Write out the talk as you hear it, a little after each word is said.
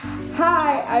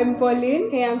Hi, I'm Pauline.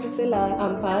 Hey, I'm Priscilla.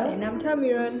 I'm Pal. And I'm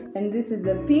Tamiron. And this is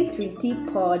the P3T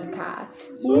podcast.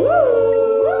 Woo!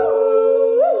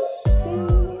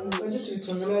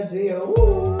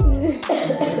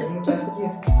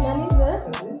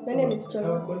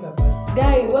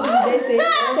 Guy, what did they say?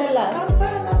 Tell us.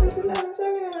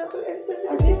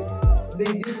 They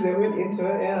did the whole intro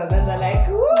and then they're like,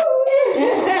 woo!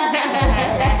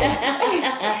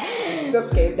 It's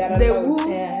okay, they're The allowed. woo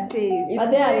Yeah. stays. Are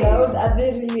they allowed? Are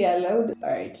they really allowed?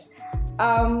 Alright.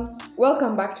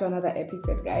 Welcome back to another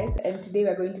episode, guys. And today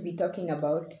we're going to be talking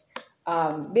about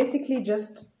basically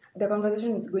just the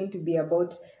conversation is going to be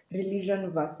about religion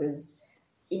versus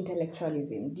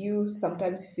intellectualism. Do you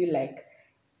sometimes feel like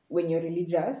when you're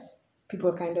religious,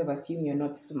 people kind of assume you're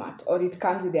not smart, or it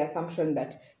comes with the assumption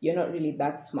that you're not really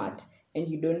that smart and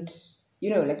you don't,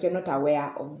 like you're not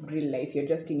aware of real life, you're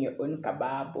just in your own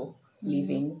kababo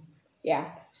living.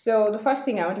 Yeah. So the first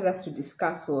thing I wanted us to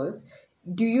discuss was,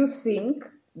 do you think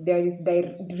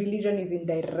religion is in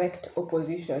direct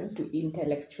opposition to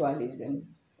intellectualism?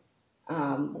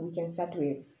 We can start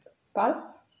with Pal.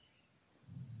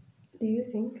 Do you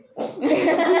think? Do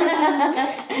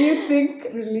you think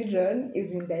religion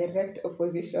is in direct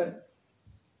opposition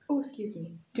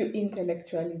to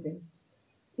intellectualism?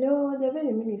 No, there are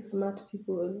very many smart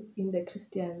people in the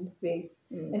Christian faith.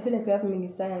 I feel like we have many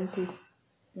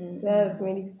scientists. We have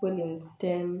many people in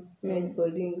STEM, many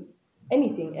people doing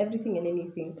anything, everything and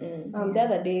anything. The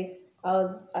other day, I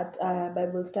was at a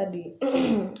Bible study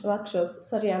workshop.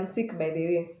 Sorry, I'm sick by the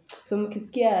way. So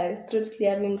mkisikia throat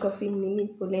clearing, coughing, nini,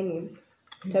 poleni,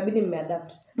 itabidi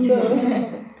mmeadapt. So,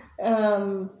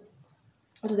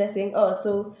 what was I saying? Oh,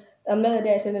 so the other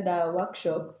day I attended a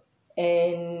workshop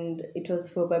and it was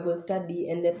for Bible study,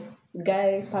 and the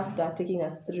guy pastor taking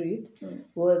us through it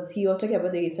was talking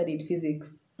about that he studied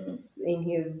physics in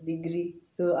his degree.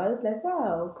 So I was like,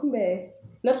 wow,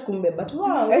 but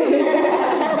wow.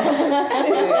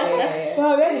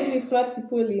 Wow, we have really smart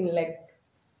people in like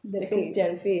the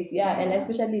Christian faith, and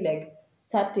especially like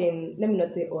certain, let me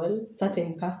not say all,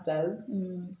 certain pastors,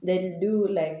 they'll do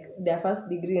like their first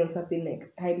degree on something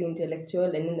like highly intellectual,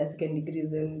 and then the second degree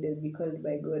is when they'll be called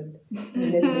by God,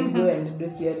 and then they go and do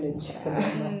theology for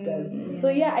their masters. So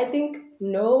I think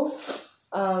no,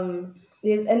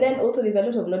 there's a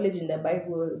lot of knowledge in the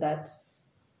Bible that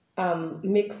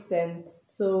makes sense.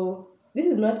 So this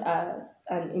is not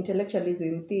an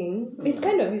intellectualism thing. It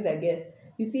kind of is, I guess.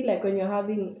 You see, like when you're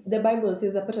having the Bible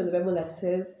says a part of the Bible that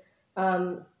says,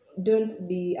 don't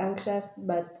be anxious,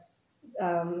 but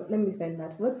let me find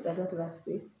that. What does that verse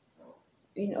say?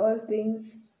 In all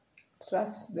things,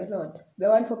 trust the Lord. The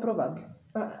one for Proverbs.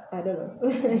 I don't know.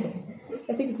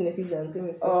 I think it's in Ephesians. Let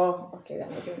me see. Oh, okay, then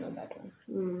I don't know that one.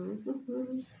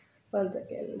 1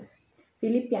 second.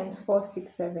 Philippians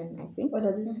 4:6-7, I think. What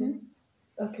does it say?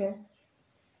 Okay.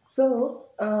 So,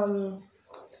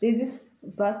 there's this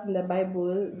verse in the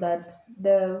Bible that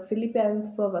the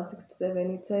Philippians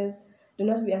 4:6-7, it says, do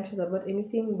not be anxious about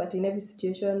anything, but in every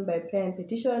situation, by prayer and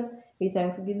petition, with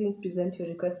thanksgiving, present your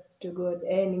requests to God.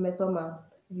 Nimesoma,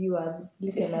 viewers,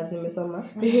 listeners, nimesoma.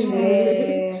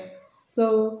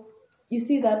 So, you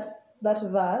see that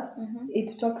verse,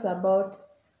 it talks about,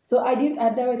 so I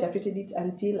never interpreted it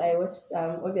until I watched,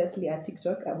 obviously, a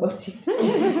TikTok about it.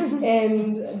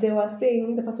 And they were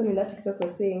saying, the person in that TikTok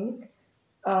was saying,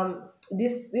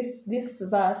 this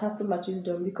verse has so much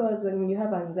wisdom, because when you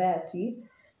have anxiety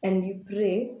and you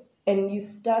pray and you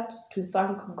start to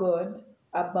thank God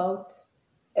about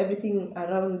everything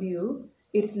around you,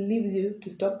 it leaves you to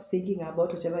stop thinking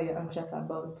about whatever you're anxious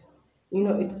about.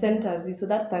 It centers you. So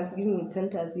that thanksgiving, it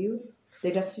centers you.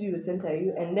 The gratitude will center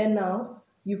you. And then now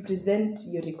you present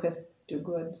your requests to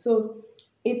God. So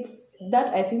it's that,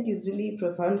 I think, is really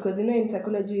profound, because in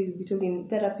psychology, in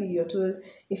therapy, you're told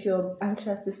if you're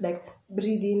anxious, just like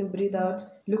breathe in, breathe out,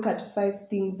 look at 5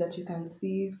 things that you can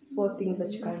see, 4 things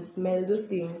that you can smell, those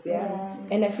things,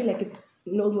 and I feel like it's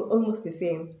almost the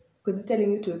same, because it's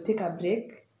telling you to take a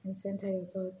break and center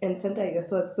your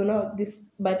thoughts. So now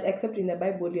but except in the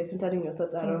Bible, you're centering your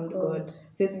thoughts around God.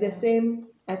 So it's the same,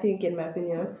 I think, in my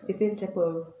opinion, the same type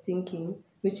of thinking,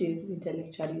 which is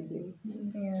intellectualism.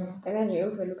 And then you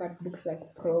also look at books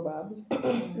like Proverbs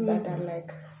that are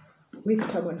like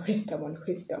wisdom on wisdom on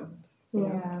wisdom.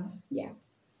 Yeah.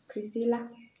 Priscilla?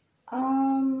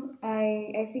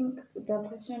 I think the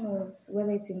question was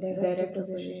whether it's in direct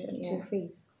opposition to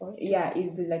faith. Yeah,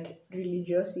 is like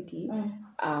religiosity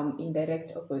in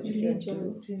direct opposition to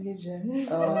religion.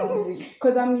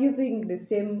 Because I'm using the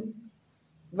same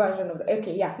version of is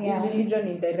religion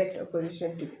in direct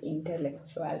opposition to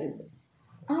intellectualism?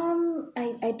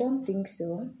 I don't think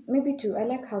so. Maybe I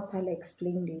like how Paula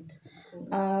explained it.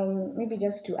 Maybe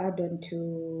just to add on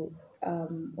to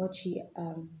what she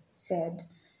said,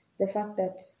 the fact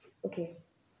that, okay,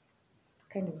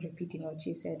 kind of repeating what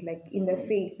she said, like in the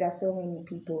faith, there are so many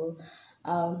people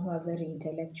who are very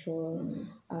intellectual,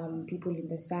 people in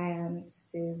the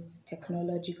sciences,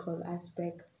 technological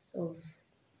aspects of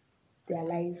their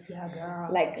life,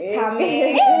 like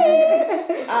Tammy.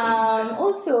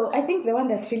 Also, I think the one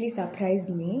that really surprised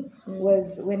me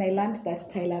was when I learned that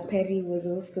Tyler Perry was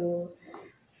also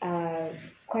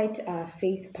quite a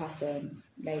faith person.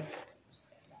 Like,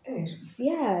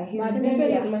 yeah, he's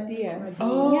Madia.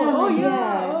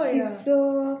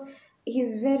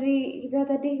 He's very. The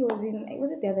other day he was in.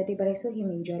 Was it the other day? But I saw him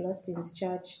in Joel Austin's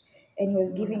church, and he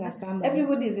was giving a sermon.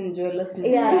 Everybody's in Joel Austin's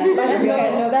church.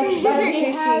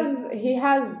 But he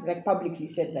has like publicly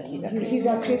said that he's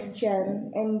a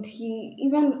Christian. And he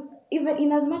even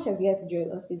in as much as yes,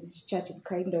 Joel Austin's church is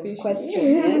kind of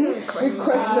questionable.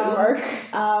 Question mark.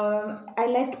 I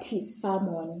liked his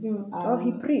sermon.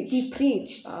 He preached. He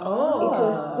preached. It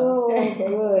was so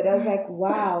good. I was like,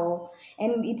 wow.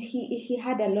 And he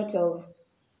had a lot of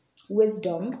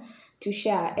wisdom to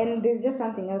share. And there's just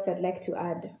something else I'd like to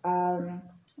add.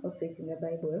 Also, it's in the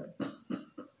Bible.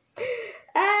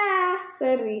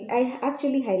 Sorry. I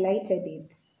actually highlighted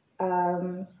it.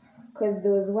 Because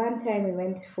there was one time we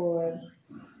went for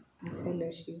a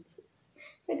fellowship.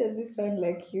 Why does this sound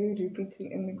like you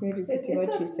repeating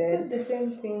what she said? It's not the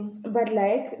same thing. But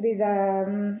like there's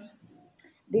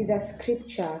a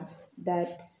scripture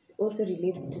that also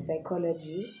relates to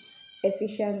psychology.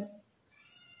 Ephesians.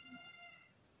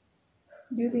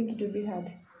 Do you think it will be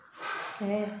hard?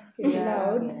 It's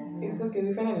loud. Yeah. It's okay.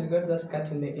 We finally got that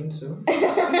cut in the intro. Yeah.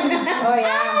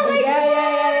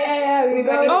 We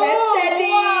manifested it.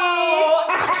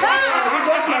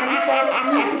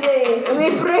 We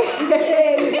pray.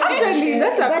 Actually,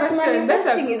 that's a but question.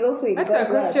 Manifesting is also in That's God's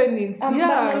a question. word. But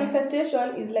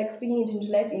manifestation is like speaking it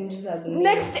into life in Jesus' name.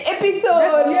 Next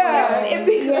episode.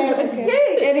 Yes.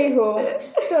 Anyhow,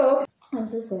 so I'm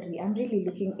so sorry. I'm really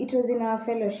looking. It was in our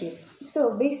fellowship.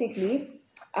 So basically,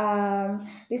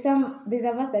 there's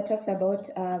a verse that talks about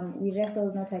we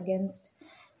wrestle not against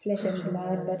flesh and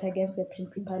blood, but against the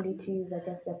principalities,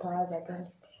 against the powers,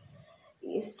 against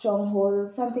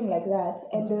strongholds, something like that.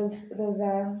 And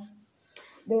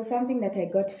there was something that I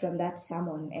got from that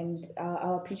sermon, and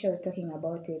our preacher was talking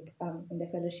about it in the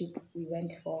fellowship we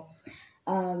went for.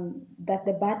 That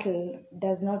the battle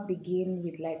does not begin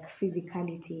with like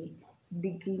physicality, it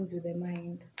begins with the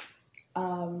mind.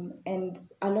 And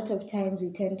a lot of times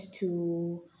we tend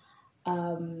to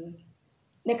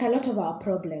like a lot of our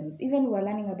problems, even we're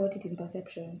learning about it in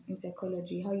perception, in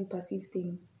psychology, how you perceive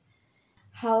things,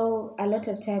 how a lot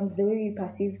of times the way we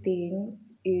perceive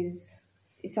things is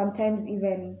sometimes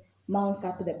even mounts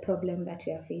up the problem that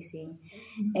we are facing.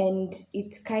 And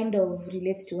it kind of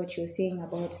relates to what you're saying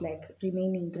about like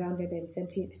remaining grounded and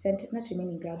centering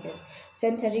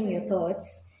your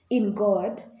thoughts in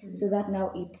God, so that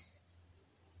now it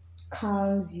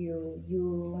calms you.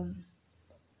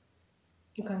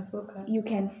 You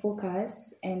can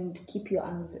focus and keep your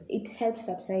it helps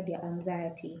subside your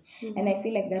anxiety. And I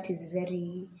feel like that is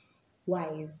very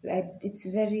wise. It's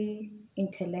very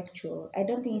intellectual. I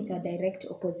don't think it's a direct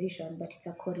opposition, but it's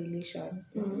a correlation.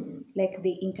 Like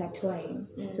they intertwine.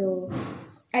 So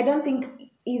I don't think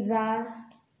either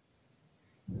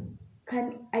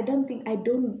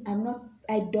I'm not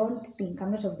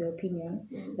of the opinion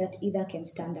that either can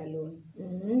stand alone.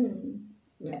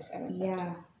 Yes,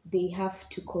 Yeah, they have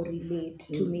to correlate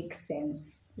to make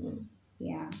sense.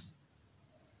 Yeah.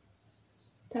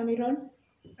 Tamiron?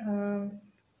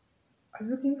 I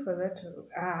was looking for that.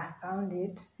 Found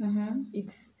it.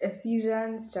 It's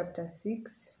Ephesians chapter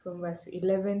 6 from verse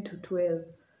 11 to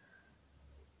 12.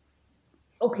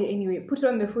 Okay, anyway, put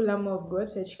on the full armor of God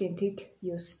so that you can take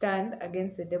your stand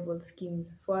against the devil's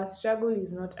schemes. For our struggle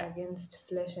is not against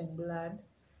flesh and blood,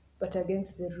 but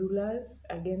against the rulers,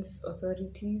 against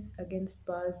authorities, against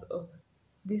powers of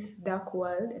this dark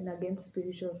world, and against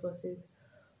spiritual forces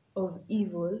of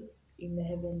evil in the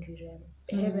heavenly realm.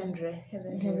 Heavenly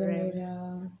realms.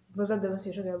 Was that the verse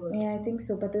you're talking about? Yeah, I think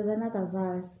so. But there's another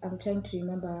verse I'm trying to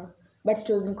remember, but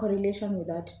it was in correlation with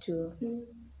that too.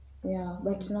 Yeah,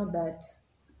 but not that.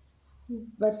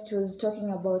 But it was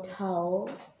talking about how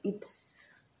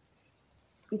it's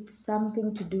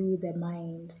something to do with the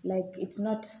mind. Like it's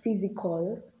not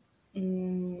physical,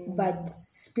 but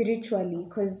spiritually.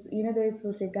 Because you know the way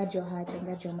people say, guard your heart and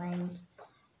guard your mind.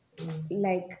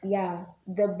 Like, yeah,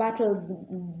 the battles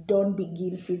don't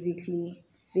begin physically.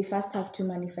 They first have to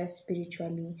manifest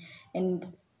spiritually. And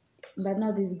but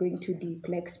now this is going too deep.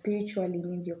 Like spiritually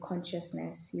means your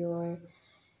consciousness, your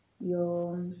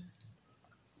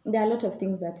there are a lot of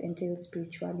things that entail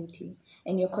spirituality,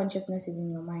 and your consciousness is in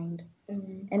your mind.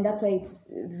 And that's why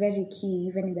it's very key,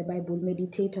 even in the Bible,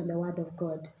 meditate on the word of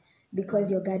God,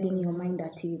 because you're guarding your mind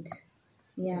at it.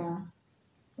 Yeah.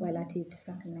 Well, at it,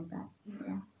 something like that.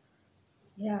 Yeah.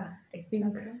 Yeah, I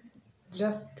think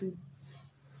just to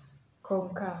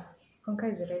conquer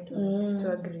is the right word,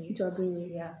 to agree. To agree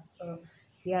with. Yeah.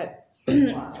 Yeah.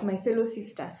 My fellow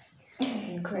sisters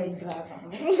in Christ.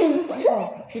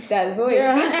 Oh, sisters,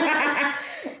 Yeah.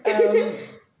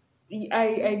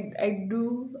 I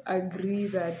do agree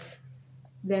that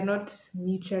they're not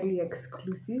mutually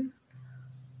exclusive.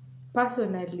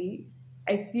 Personally,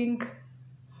 I think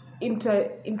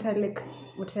intellectualism.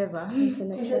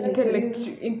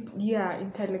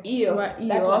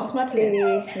 That one,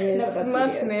 smartness.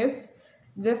 Smartness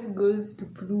just goes to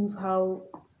prove how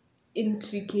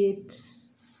intricate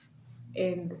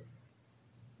and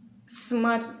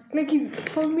smart, like,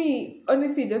 for me,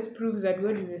 honestly, it just proves that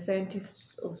God is a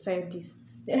scientist of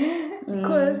scientists.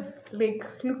 Because, like,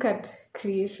 look at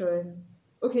creation.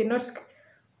 Okay, let's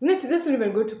not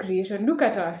even go to creation. Look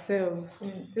at ourselves.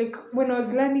 Like, when I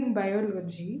was learning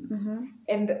biology,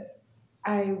 and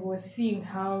I was seeing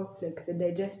how, like, the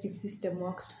digestive system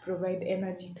works to provide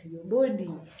energy to your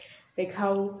body, like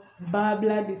how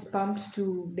blood is pumped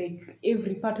to, like,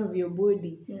 every part of your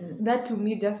body. That to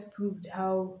me just proved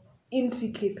how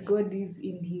intricate God is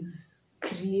in His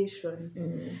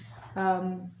creation.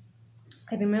 I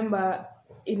remember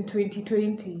in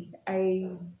 2020,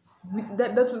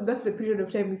 that's the period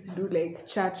of time we used to do, like,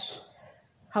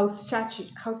 house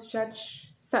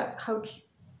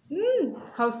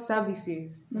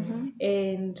services.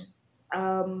 And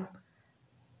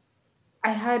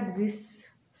I had this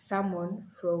sermon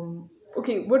from,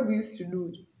 okay, what we used to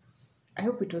do, I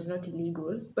hope it was not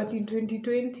illegal, but in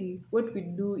 2020, what we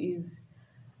do is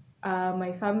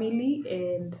my family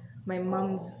and my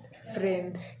mom's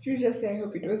friend. You just say, I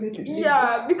hope it wasn't illegal.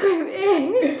 Yeah, because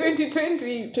in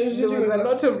 2020, there was a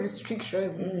lot of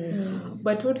restrictions.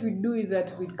 But what we do is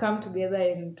that we come together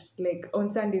and, like, on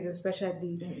Sundays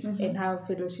especially, and have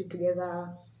fellowship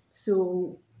together.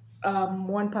 So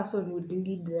one person would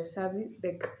lead the service,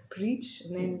 like, preach,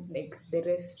 and then, like, the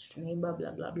rest neighbor,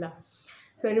 blah blah blah.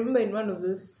 So I remember in one of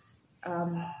those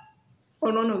on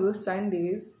one of those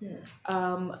Sundays,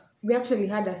 we actually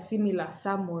had a similar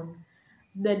sermon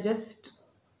that just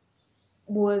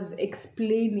was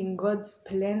explaining God's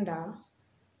splendor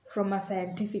from a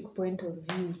scientific point of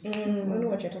view. I know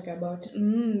what you're talking about.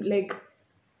 Like,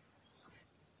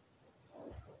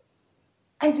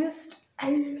 I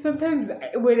sometimes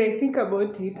when I think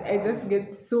about it, I just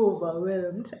get so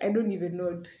overwhelmed. I don't even know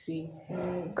what to say.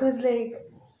 Because, like,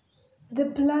 the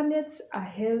planets are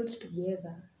held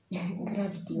together.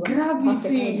 Gravity.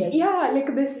 Yeah,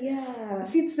 like this. Yeah.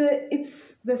 See,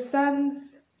 it's the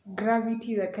sun's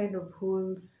gravity that kind of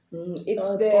holds It's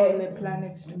all the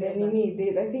planets together.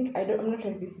 I'm not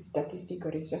sure if this is statistic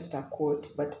or it's just a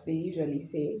quote, but they usually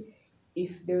say,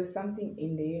 if there was something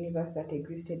in the universe that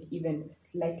existed even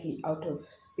slightly out of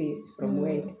space from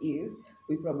where it is,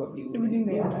 we probably wouldn't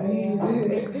be alive.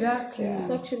 Exactly.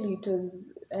 It's actually,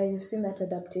 I've seen that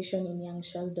adaptation in Young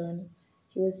Sheldon.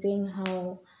 He was saying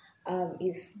how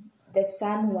if the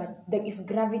sun if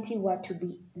gravity were to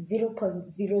be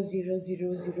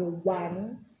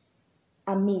 0.00001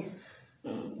 amiss,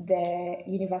 the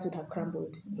universe would have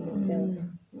crumbled in itself.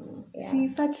 Yeah. See,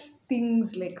 such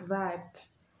things like that,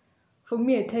 for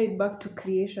me, I tie it back to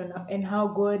creation and how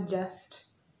God just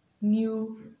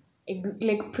knew,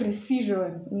 like,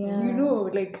 precision. Yeah. You know,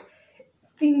 like,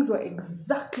 things were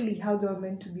exactly how they were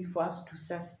meant to be for us to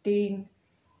sustain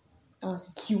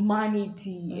Us.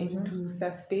 humanity and to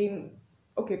sustain.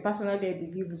 Okay, personally, I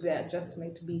believe there just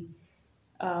might be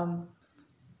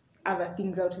other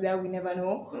things out there we never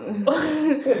know.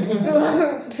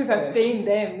 So to sustain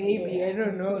them, maybe, I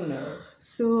don't know. Who knows?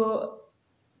 So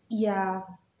yeah,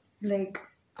 like,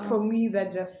 for me,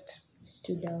 that just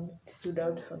Stood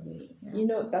out for me. You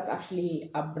know, that's actually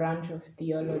a branch of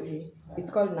theology. It's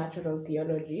called natural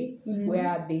theology,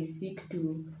 where they seek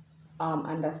to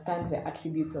understand the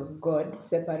attributes of God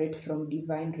separate from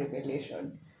divine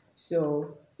revelation.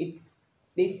 So they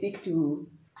seek to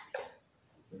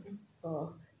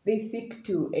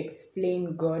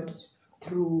explain God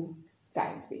through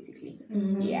science, basically.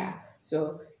 Yeah.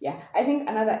 So yeah, I think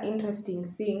another interesting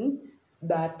thing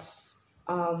that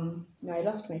no, I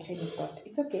lost my train of thought.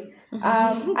 It's okay.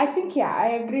 I think, yeah, I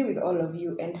agree with all of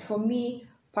you. And for me,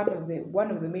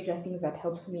 one of the major things that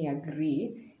helps me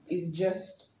agree is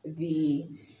just the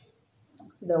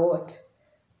the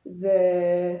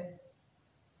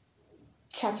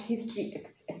church history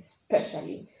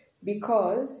especially,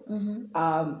 because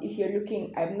if you're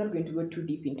looking, I'm not going to go too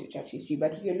deep into church history,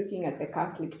 but if you're looking at the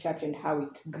Catholic Church and how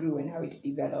it grew and how it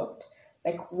developed,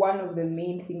 like one of the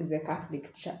main things the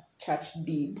Catholic Church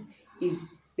did is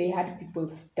they had people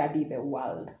study the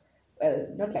world. Well,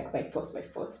 not like by force,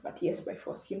 but yes, by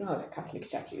force. You know how the Catholic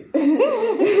Church is. Don't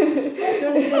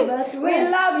say that. We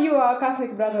love you, our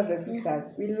Catholic brothers and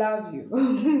sisters. We love you.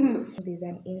 There's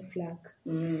an influx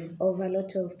of a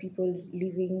lot of people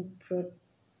leaving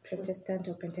Protestant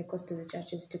or Pentecostal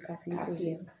churches to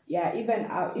Catholicism. Yeah, even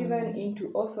into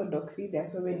Orthodoxy, there are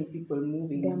so many people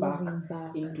moving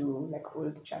back into like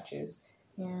old churches.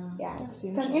 Yeah, it's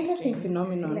an interesting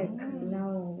phenomenon. Like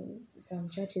now, some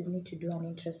churches need to do an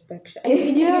introspection.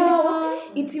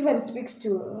 It even speaks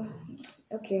to.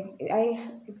 Okay,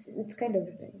 it's kind of.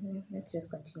 Let's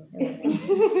just continue. It speaks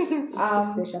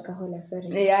to the Shakahola. Sorry.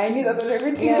 Yeah, I knew that's what I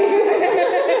meant.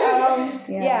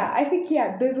 I think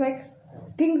there's like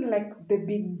things like the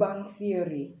Big Bang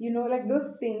Theory. Like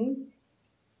those things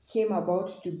came about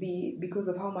to be because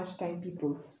of how much time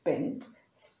people spent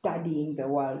studying the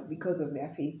world because of their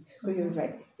faith. Because it was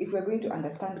like, if we're going to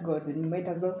understand God, then we might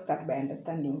as well start by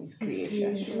understanding His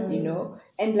creation.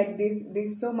 And like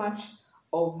there's so much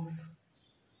of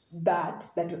that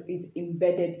is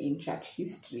embedded in church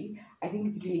history. I think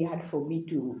it's really hard for me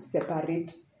to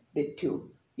separate the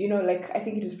two. Like I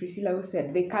think it was Priscilla who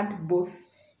said they can't both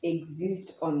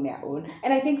exist on their own,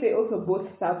 and I think they also both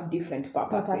serve different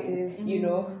purposes.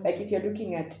 Like if you're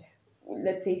looking at,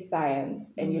 let's say,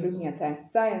 science, and you're looking at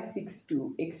science seeks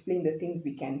to explain the things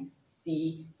we can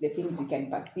see, the things we can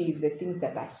perceive, the things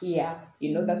that are here.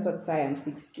 That's what science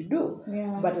seeks to do.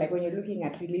 But like when you're looking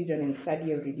at religion and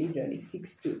study of religion, it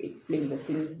seeks to explain the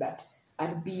things that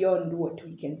are beyond what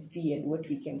we can see and what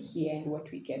we can hear and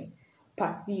what we can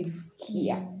perceive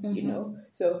here.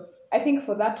 So I think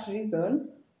for that reason,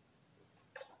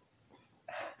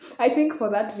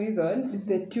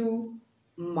 the two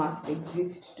must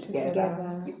exist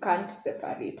together. You can't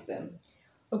separate them.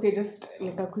 Okay, just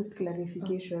like a quick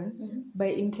clarification.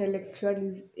 By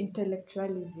intellectualism,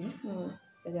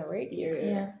 is that right?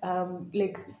 Yeah.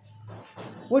 Like,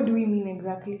 what do we mean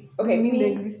exactly? Okay, we mean the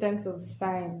existence of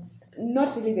science.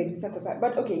 Not really the existence of science,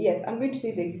 but okay, yes, I'm going to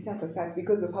say the existence of science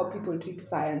because of how people treat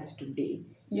science today.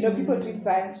 People treat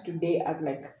science today as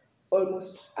like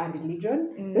almost a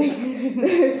religion.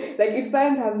 Like if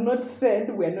science has not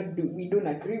said we don't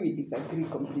agree, we disagree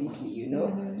completely.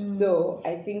 So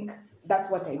I think that's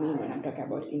what I mean when I'm talking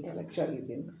about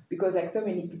intellectualism, because like so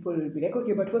many people will be like,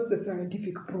 okay, but what's the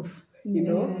scientific proof?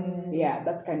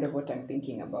 That's kind of what I'm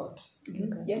thinking about.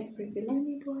 Yes, Priscilla. I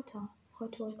need water.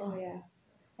 Hot water. Oh yeah.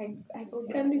 I go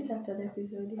Can we start the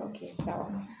episode? Okay,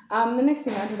 sawa. The next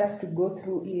thing I wanted us to go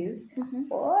through is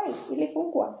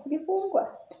ilifungwa.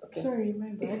 Okay. Sorry,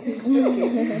 my bad.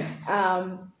 Okay.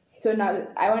 So now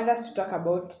I want us to talk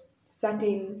about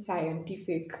certain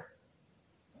scientific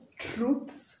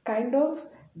truths, kind of,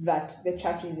 that the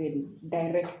church is in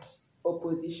direct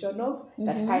opposition of,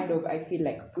 that kind of, I feel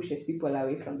like, pushes people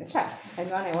away from the church. And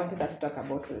the one I wanted us to talk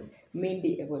about was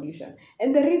mainly evolution.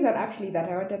 And the reason actually that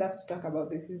I wanted us to talk about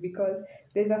this is because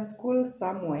there's a school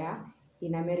somewhere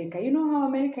in America. You know how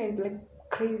America is like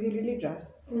crazy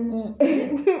religious?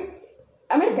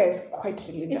 America is quite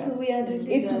religious.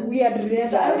 It's weird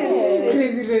religious.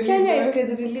 Crazy religious. Kenya is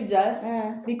crazy religious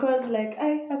because, like,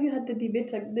 have you had the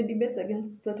debates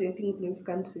against certain things in this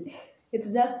country? It's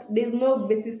just, there's no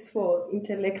basis for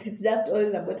intellect. It's just all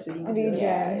about religion.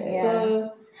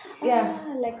 So,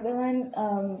 like the one,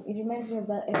 it reminds me of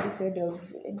that episode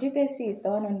of, do you guys see it? The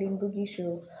one on the Ngugi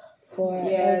show for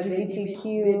LGBTQ.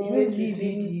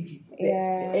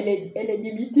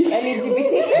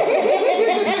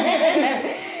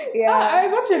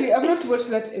 I've not watched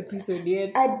that episode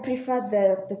yet. I'd prefer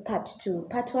the part 2.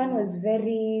 Part 1 was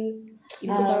very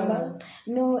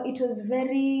no, it was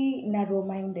very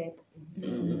narrow-minded,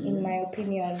 in my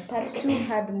opinion. Part 2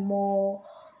 had more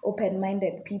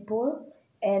open-minded people,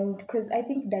 and because I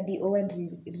think Daddy Owen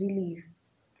really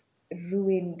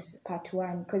ruined part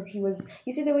 1, because he was,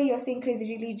 you see the way you're saying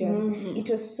crazy religion, it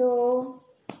was so,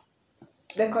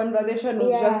 the conversation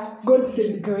was just God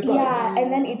said it.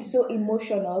 And then it's so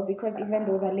emotional, because even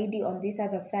there was a lady on this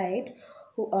other side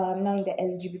who now in the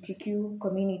LGBTQ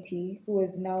community who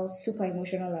was now super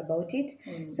emotional about it.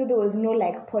 So there was no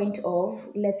like point of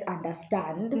let's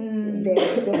understand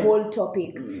the whole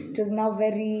topic. It was now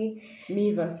very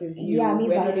me versus you. Yeah, me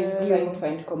versus you. Trying to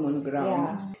find common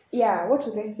ground. Yeah, what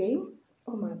was I saying?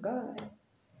 Oh my god.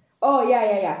 Oh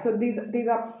yeah. So there's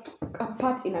a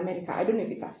part in America. I don't know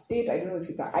if it's a state. I don't know if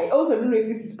it's I also don't know if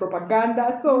this is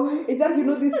propaganda. So it's just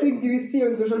these things you see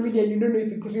on social media and you don't know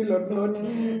if it's real or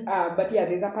not. But yeah,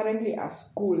 there's apparently a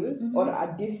school or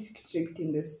a district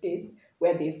in the States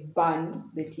where they've banned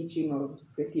the teaching of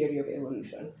the theory of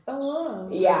evolution. Oh.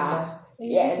 Yeah.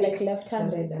 Is it like it's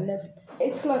left-handed? Florida. Left.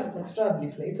 It's Florida. It's probably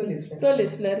Florida. It's always It's Florida.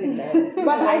 always Florida.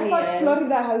 But I thought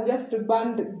Florida has just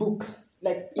banned books,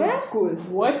 like in school.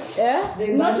 What? Yeah?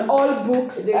 They Not banned- all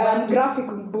books, they banned graphic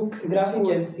books in Graphic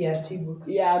school. and CRT books.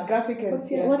 Yeah, graphic and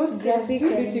What's graphic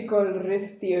and- critical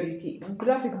race theory.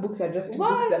 Graphic books are just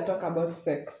books that talk about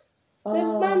sex. They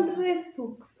banned race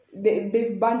books.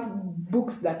 They've banned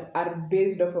books that are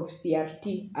based off of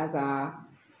CRT as a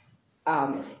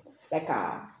like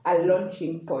a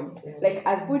launching point, like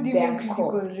as What do you their mean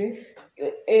critical core. race?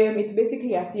 It's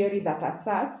basically a theory that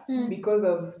asserts because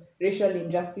of racial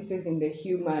injustices in the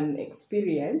human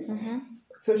experience,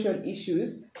 social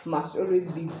issues must always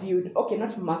be viewed. Okay,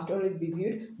 not must always be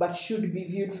viewed, but should be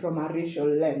viewed from a racial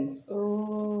lens.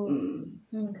 Oh.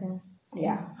 Okay.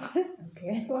 Yeah.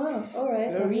 Okay. Wow. All right.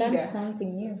 I've Florida. learned something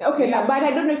new. Okay, now, but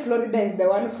I don't know if Florida is the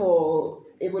one for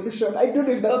evolution. I don't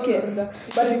know if that's Okay. Florida,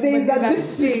 but there is a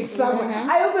district somewhere.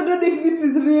 I also don't know if this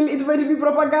is real. It might be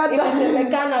propaganda.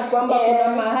 Inasemekana kwamba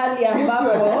kuna mahali ambapo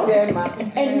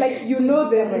Wanasema. And like you know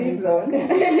the reason.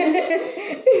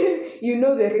 You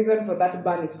know the reason for that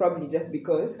ban is probably just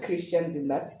because Christians in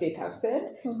that state have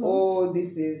said, "Oh,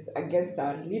 this is against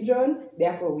our religion,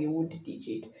 therefore we won't teach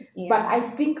it." Yeah. But I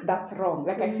think that's wrong.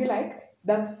 Like I feel like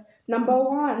that's number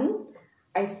one.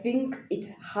 I think it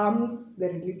harms the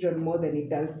religion more than it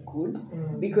does good,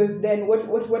 because then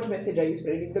what message are you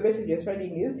spreading? The message you're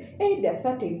spreading is, hey, there are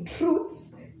certain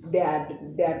truths. They are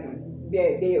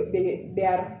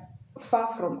far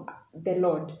from the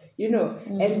Lord, you know.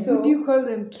 And so Would you call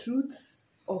them truths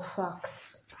or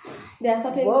facts? there are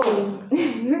certain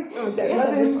things. That's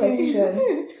a good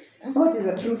question. what is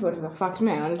a truth? What is a fact?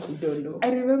 Man, I honestly don't know.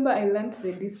 I remember I learned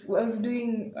I was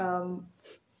doing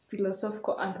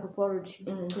philosophical anthropology.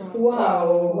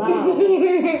 Wow. Why were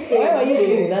you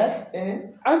doing that?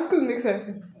 Our school makes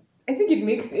us. I think it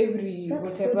makes every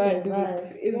That's so whatever do it.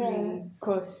 diverse, Every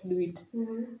course do it.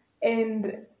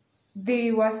 And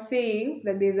they were saying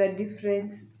that there's a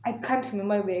difference. I can't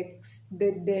remember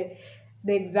the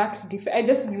exact difference. I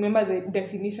just remember the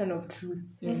definition of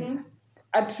truth.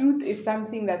 A truth is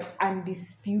something that's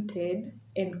undisputed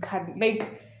and can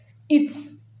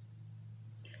it's.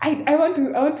 I want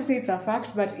to say it's a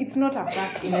fact, but it's not a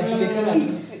fact.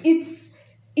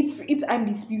 It's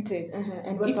undisputed.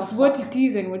 And what's It's a what fact? it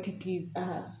is and what it is.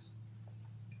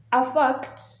 A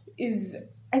fact is,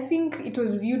 I think it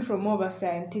was viewed from more of a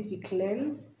scientific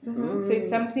lens. So it's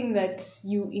something that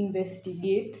you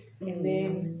investigate and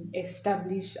then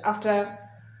establish after,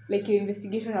 like your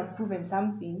investigation have proven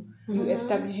something, you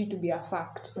establish it to be a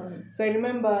fact. So I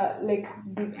remember, like,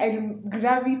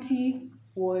 gravity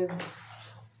was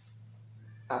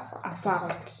a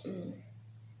fact.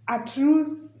 A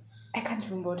truth, I can't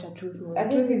remember what a truth was. A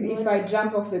truth is if I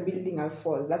jump off the building, I'll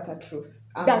fall. That's a truth.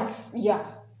 That's, yeah.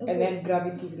 And then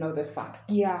gravity is now the fact.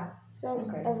 Yeah. So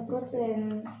I've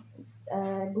gotten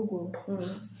Google.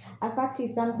 A fact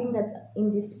is something that's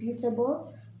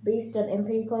indisputable based on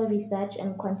empirical research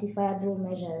and quantifiable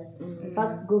measures.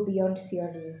 Facts go beyond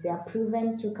theories. They are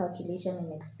proven through calculation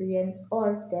and experience,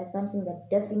 or they are something that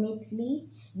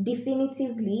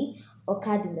definitively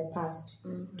occurred in the past.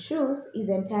 Truth is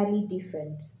entirely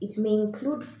different. It may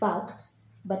include fact,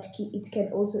 but it can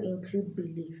also include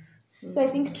belief. So I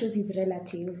think truth is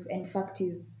relative and fact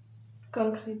is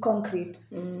concrete.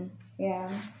 Yeah.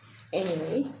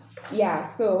 Anyway, yeah,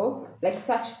 so like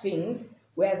such things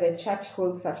where the church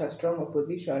holds such a strong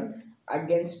opposition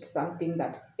against something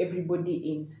that everybody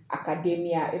in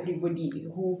academia,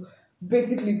 everybody who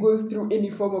basically goes through any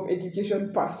form of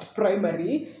education past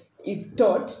primary is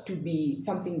taught to be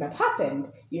something that happened.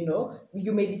 You know,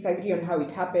 you may disagree on how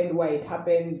it happened, why it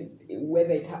happened,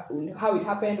 how it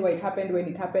happened, why it happened, when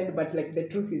it happened, but like the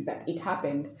truth is that it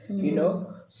happened, you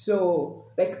know. So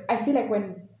like I feel like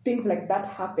when things like that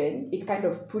happen, it kind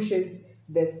of pushes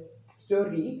this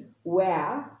story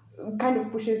where kind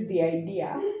of pushes the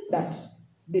idea that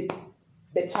the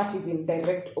church is in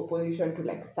direct opposition to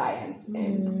like science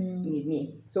and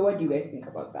nini. So what do you guys think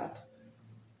about that?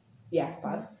 Yeah,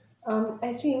 Pal.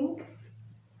 I think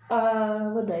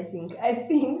what do I think? I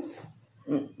think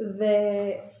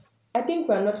I think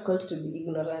we're not called to be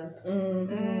ignorant.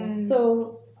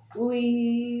 So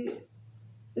you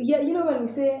know when we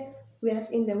say we are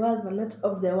in the world, but not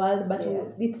of the world. But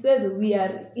it says we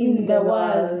are in the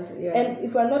world. Yeah. And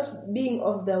if we're not being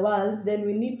of the world, then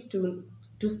we need to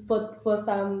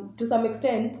some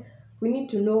extent, we need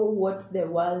to know what the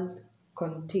world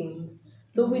contains.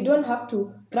 So we don't have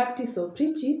to practice or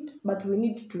preach it, but we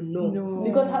need to know.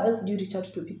 Because how else do you reach out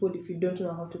to people if you don't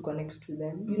know how to connect to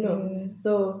them? You know.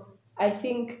 So I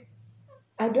think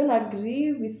I don't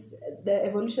agree with the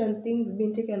evolution things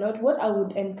being taken out. What I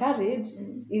would encourage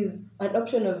is an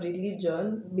option of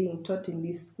religion being taught in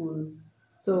these schools.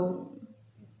 So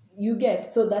you get,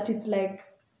 so that it's like,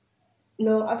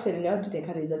 no, actually, I don't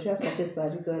encourage that. We have to chase for a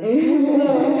reason.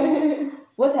 So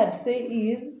what I'd say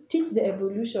is teach the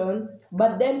evolution,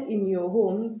 but then in your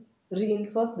homes,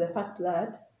 reinforce the fact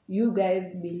that you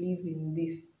guys believe in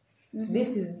this.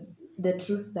 This is the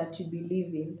truth that you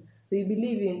believe in. So you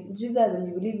believe in Jesus and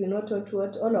you believe in what,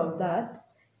 all of that.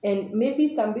 And maybe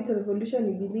some bits of evolution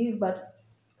you believe, but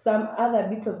some other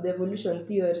bits of the evolution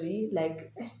theory,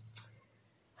 like,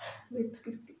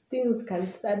 things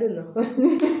can't, I don't know.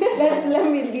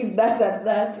 let me leave that at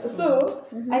that. So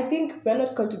I think we're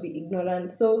not called to be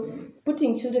ignorant. So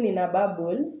putting children in a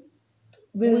bubble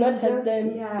will not help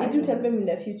them. It will help them in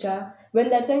the future. When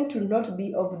they're trying to not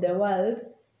be of the world,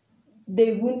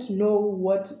 they won't know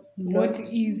what it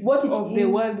is the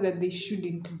world that they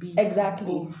shouldn't be.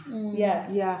 Exactly.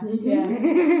 Yeah.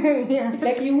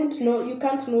 Like you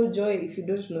can't know joy if you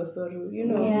don't know sorrow, you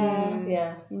know.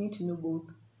 Yeah. You need to know both.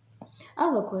 I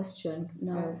have a question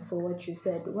now for what you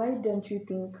said. Why don't you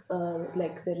think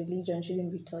like the religion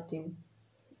shouldn't be taught in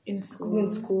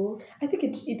school? I think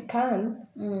it can,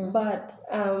 but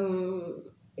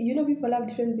people have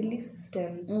different belief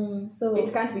systems, so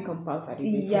it can't be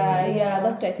compulsory.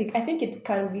 That's what I think. I think it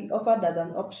can be offered as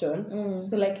an option.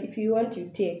 So like if you want, you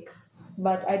take,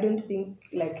 but I don't think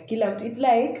like it's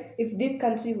like if this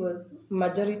country was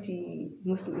majority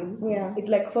Muslim, it's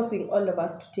like forcing all of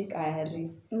us to take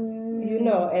Ahari, and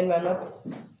we're not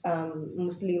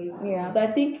Muslims. So I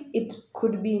think it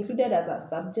could be included as a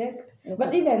subject.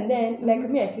 But even then, like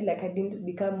me, I feel like I didn't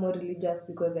become more religious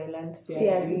because I learned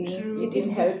CRE. It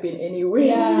didn't help in any way.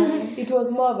 It was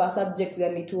more of a subject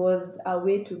than it was a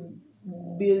way to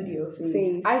build your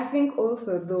faith. I think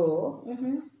also though,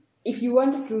 if you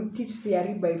wanted to teach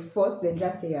CRE by force, then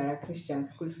just say you're a Christian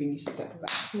school, finish it at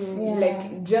that.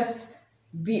 Like just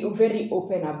be very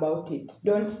open about it.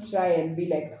 Don't try and be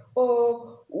like,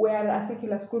 oh, we're a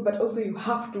secular school, but also you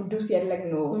have to do CRE. Like,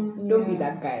 no, don't be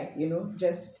that guy,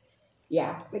 just,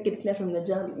 make it clear from the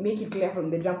jump. Make it clear from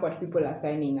the jump what people are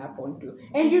signing up onto.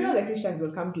 And the Christians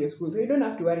will come to your school, so you don't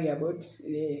have to worry about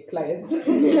clients.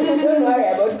 Don't worry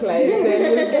about clients, and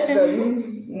you'll get them.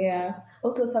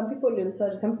 Also, some people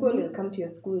will come to your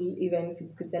school even if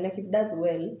it's Christian. Like if it does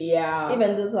well,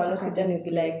 even those who are not Christian will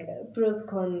be like pros,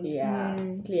 cons.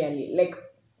 Clearly, like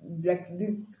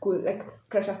this school, like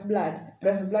Precious Blood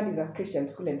is a Christian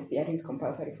school and CRE is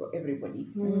compulsory for everybody,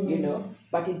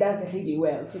 but it does really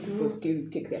well, so people still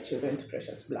take their children to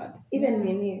Precious Blood. Even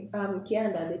in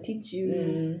Kianda, they teach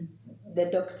you the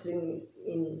doctrine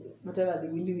in whatever they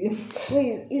believe in.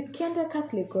 Wait, is Kianda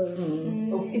Catholic or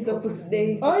it's Opus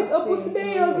Dei? Oh, it's Opus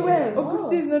Dei as well. Opus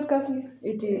Dei is not Catholic.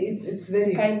 It is. It's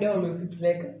very kind of close. It's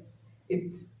like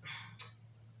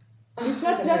it's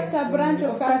not just a branch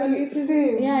of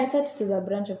Catholicism. I thought it was a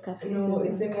branch of Catholicism. No,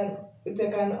 it's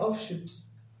like an offshoot.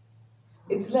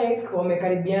 It's like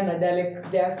Wamekaribiana.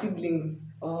 They are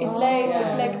siblings. It's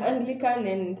like Anglican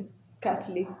and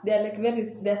Catholic.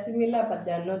 They're similar, but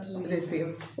they're not really the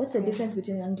same. What's the difference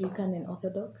between Anglican and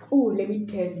Orthodox? Oh, let me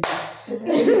tell you.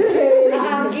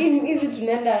 Easy to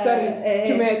nenda.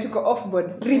 Sorry, to go off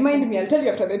board. Remind me, I'll tell you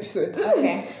after the episode.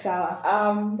 Okay, sawa.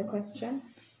 The question?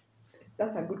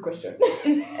 That's a good question.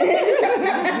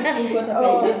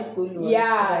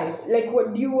 Like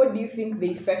what do you think the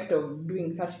effect of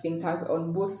doing such things has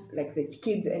on both like the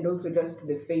kids and also just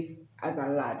the faith as a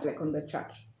lad, like on the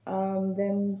church?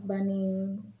 Them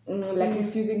banning,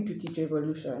 refusing to teach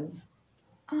evolution.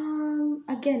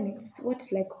 Again, it's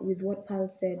with what Paul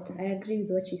said. I agree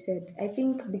with what she said. I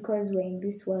think because we're in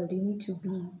this world, you need to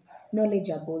be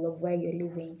knowledgeable of where you're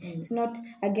living. It's not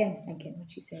again what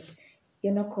she said.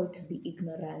 You're not called to be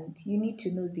ignorant. You need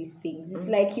to know these things. It's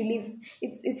like you live.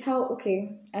 It's how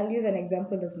I'll use an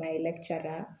example of my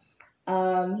lecturer.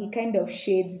 He kind of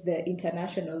shades the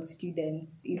international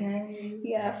students.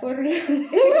 For real.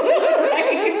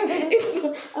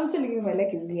 I'm telling you, my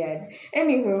leg is weird.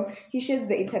 Anywho, he shades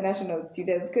the international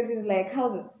students because he's like,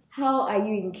 how are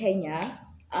you in Kenya?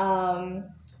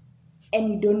 and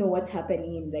you don't know what's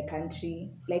happening in the country.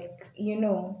 Like, you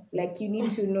need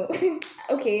to know.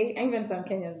 Okay, even some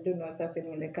Kenyans don't know what's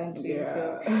happening in the country. Yeah.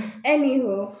 So,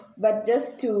 anywho, but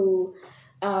just to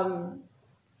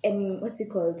and what's it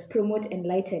called, promote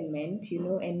enlightenment,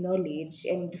 and knowledge,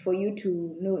 and for you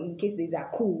to know in case there's a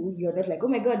coup, you're not like, oh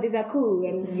my god, there's a coup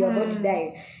and you're about to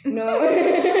die. No.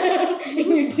 And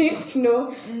you didn't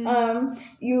know.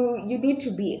 You need to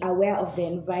be aware of the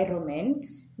environment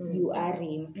you are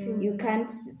in. You can't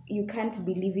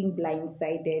be living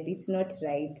blindsided. It's not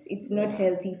right. It's not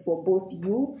healthy for both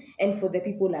you and for the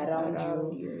people around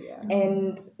you.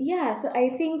 And so I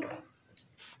think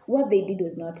what they did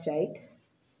was not right.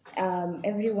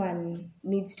 Everyone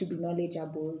needs to be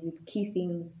knowledgeable with key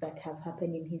things that have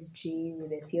happened in history, with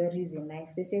the theories in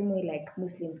life. The same way, like,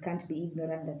 Muslims can't be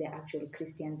ignorant that there are actual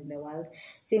Christians in the world.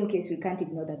 Same case, we can't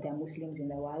ignore that there are Muslims in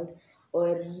the world.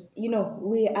 Or,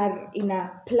 we are in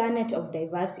a planet of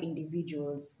diverse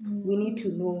individuals. We need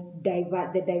to know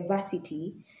the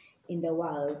diversity in the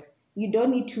world. You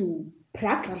don't need to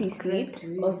practice it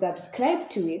or subscribe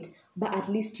to it, but at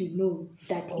least you know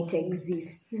that it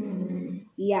exists.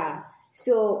 Yeah.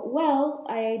 So, well,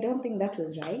 I don't think that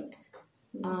was right.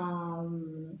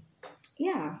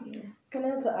 Yeah. Can I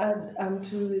also add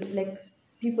to like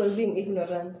people being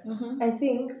ignorant? I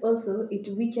think also it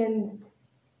weakens.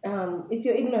 If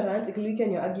you're ignorant, it will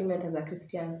weaken your argument as a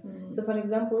Christian. So, for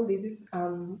example, there's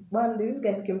this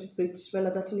guy who came to preach when I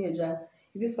was a teenager.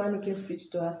 This man who came to preach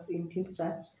to us in Teens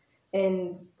Church,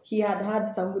 and he had had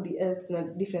somebody else in a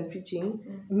different preaching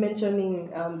mentioning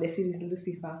the series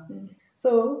Lucifer.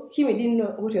 So he didn't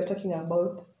know what he was talking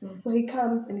about. So he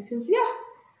comes and he says, yeah,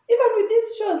 even with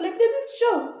these shows, like there's this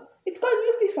show, it's called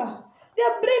Lucifer. They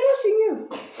are brainwashing you.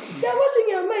 They are washing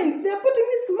your minds. They are putting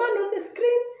this man on the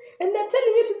screen and they're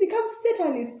telling you to become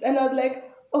Satanists. And I was like,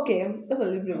 okay, that's a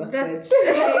little bit of a stretch.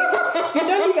 Like, you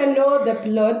don't even know the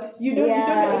plot. You don't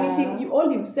know anything.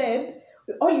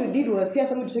 All you did was hear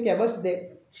somebody talking about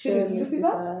the series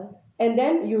Lucifer, and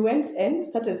then you went and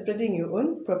started spreading your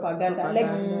own propaganda.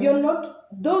 Like, you're not,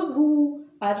 those who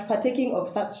are partaking of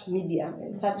such media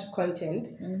and such content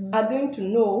are going to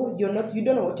know you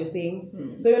don't know what you're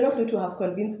saying. So you're not going to have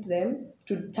convinced them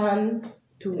to turn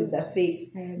to the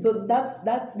faith. So that's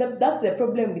the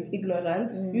problem with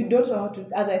ignorance. You don't know how to,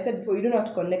 as I said before, you don't know how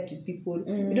to connect with people.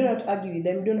 You don't know how to argue with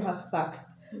them. You don't have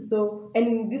facts. So, and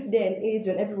in this day and age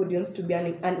when everybody wants to be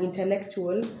an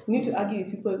intellectual, you need to argue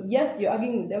with people. Yes, you're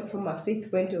arguing with them from a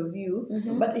faith point of view,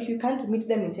 but if you can't meet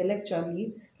them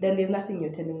intellectually, then there's nothing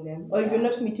you're telling them. Or if you're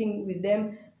not meeting with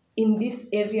them in this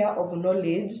area of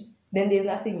knowledge, then there's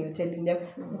nothing you're telling them.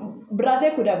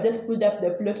 Brother could have just pulled up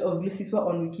the plot of Lucifer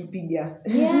on Wikipedia.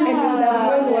 Yeah. And he would have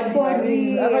known what it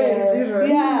means.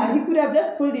 Yeah, he could have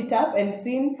just pulled it up and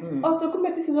seen, also,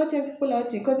 this is what young people are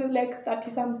watching, because it's like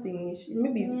 30-something-ish.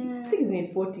 Maybe, I think he's in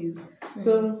his 40s.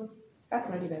 So, that's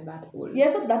not even that old. Yeah,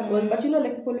 it's not that old, but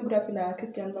like people who grew up in a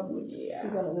Christian bubble. Yeah.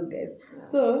 He's one of those guys.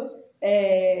 So,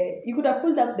 you could have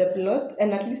pulled up the plot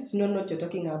and at least know what you're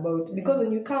talking about. Because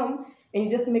when you come and you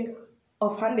just make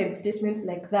offhanded statements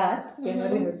like that,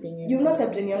 you've not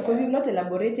helped anyone because you've not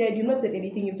elaborated, you've not said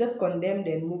anything, you've just condemned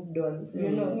and moved on,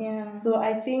 Yeah. So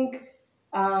I think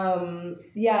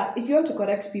if you want to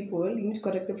correct people, you need to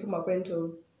correct them from a point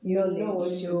of you know what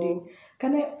you're doing.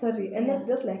 Then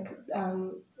just like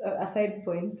a side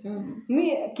point,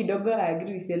 me kidogo I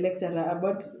agree with the lecturer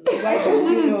about why don't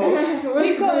you know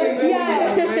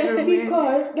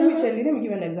because let me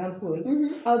give an example.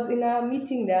 I was in a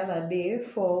meeting the other day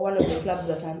for one of the clubs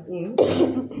that I'm in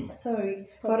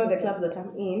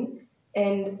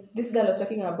and this girl was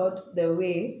talking about the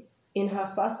way in her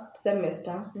first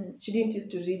semester she didn't used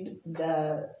to read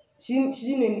she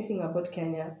didn't know anything about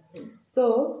Kenya.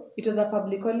 So it was a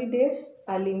public holiday,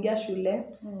 aliingia shule,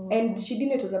 and she didn't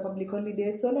know it was a public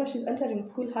holiday. So now she's entering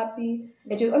school happy,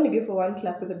 and she was only going for one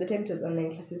class because at the time it was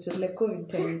online classes. It was like COVID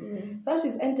times. So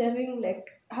she's entering like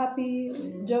happy,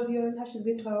 jovial. Now she's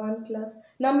going to her one class.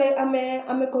 Now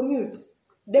I'm a commute.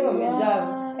 Dem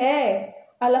amejav.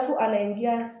 Alafu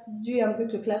anaingia sijui I'm going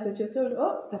to class and she was told,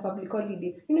 it's a public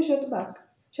holiday.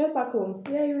 Shut back home.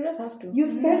 Yeah, you just have to. You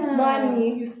spent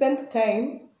money, you spent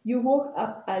time, you woke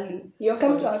up early. You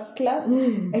come to a class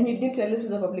and you didn't tell us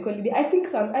it was a public holiday. I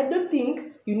don't think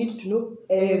you need to know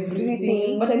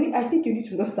everything. But I think you need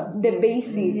to know something. The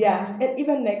basics. Yeah. And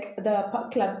even like the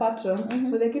club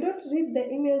patron was like, you don't read the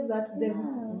emails that the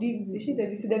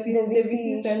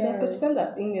VC sends us, because she sends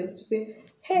us emails to say,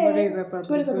 hey, tomorrow is a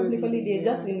public holiday.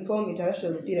 Just to inform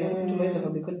international students tomorrow is a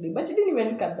public holiday. But she didn't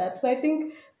even look at that. So I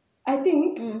think I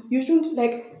think you shouldn't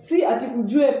like see ati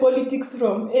ujue politics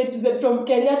from A to Z, from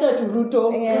Kenyatta to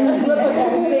Ruto. That is not what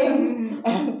I'm saying.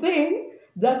 I'm saying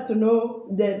just to know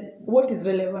that what is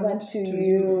relevant to you.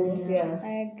 you. Yeah.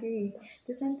 I agree.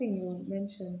 There's something you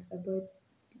mentioned about.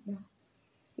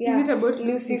 Is it about Lucifer?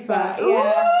 Lucifer?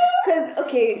 Yeah. Because,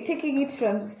 okay, taking it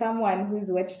from someone who's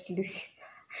watched Lucifer,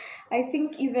 I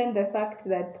think even the fact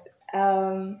that,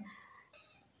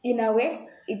 in a way,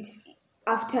 it's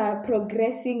after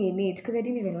progressing in it, because I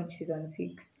didn't even watch season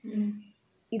 6.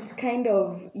 It's kind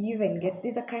of, you even get,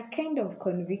 there's a kind of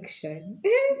conviction.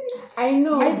 I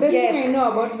know. The thing I get. know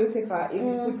about Lucifer is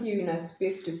it puts you in a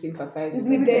space to sympathize It's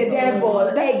with the devil.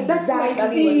 That's my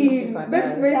Exactly. thing. Lucifer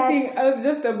That's does. my thing. I was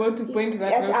just about to point that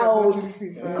Get out. about out.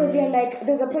 Lucifer. Because you're like,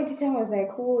 there's a point in time I was like,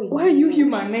 oh, Why are you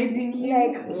humanizing him?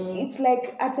 like it's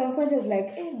like at some point I was like,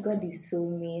 God is so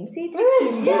mean. See, it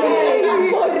takes him back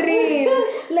for real.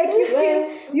 Like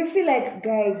you feel like,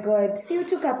 God, see, you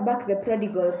took up back the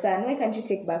prodigal son. Why can't you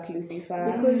take back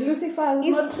Lucifer? Because Lucifer has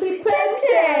He's not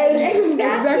repented.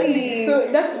 Exactly.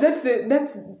 So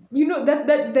that's you know that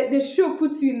the show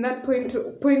puts you in that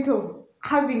point of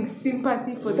having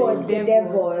sympathy for the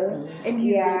devil. And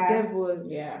he's the devil.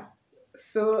 Yeah.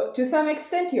 So To some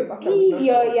extent, your pastor was not He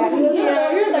was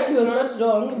Not that he was not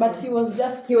wrong, but he was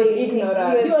just He was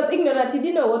ignorant. He was ignorant. He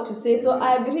didn't know what to say. So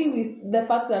I agree with the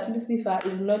fact that Lucifer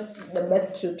is not the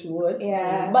best show to watch.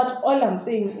 Yeah. But all I'm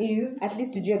saying is, at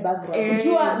least to do a background.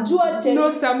 Jua know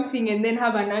something and then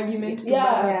have an argument to Yeah,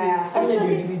 back yeah. up his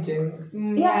Actually, Religions.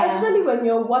 yeah, especially when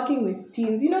you're working with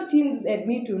teens. You know, teens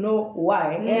need to know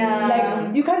why. Yeah.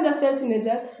 Like, you can't just tell teenagers,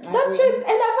 that's right.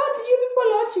 And I've heard you people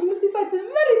watching Lucifer, it's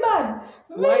very bad.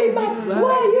 Very is bad. it bad? Why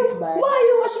are you Is it bad? why are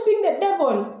you worshipping the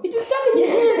devil? It is turning you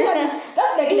to Satanists.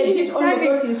 That's like legit almost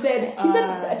what he said. He said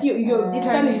that it's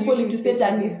turning people into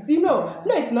Satanists. You know.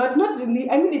 No, it's not. Not really.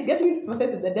 I mean, it's getting you to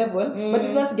sympathize with the devil, but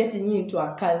it's not getting you into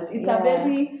a cult. It's a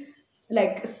very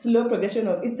like slow progression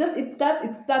of it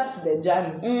starts the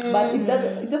journey. But it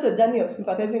doesn't, it's just a journey of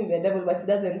sympathizing with the devil, but it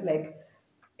doesn't like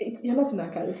you're not in a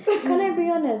cult. Can I be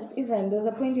honest? Even there was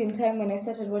a point in time when I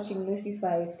started watching Lucifer.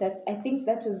 I think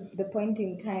that was the point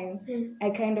in time I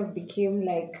kind of became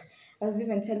like. I was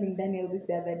even telling Daniel this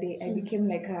the other day. I became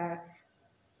like a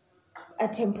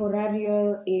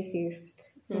temporarial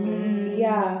atheist.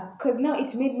 Yeah, because now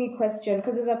it made me question.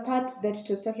 Because there's a part that it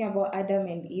was talking about Adam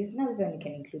and Eve. Now this one you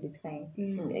can include. It's fine.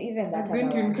 Even that. It's going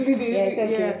other to one. include it. Yeah, it's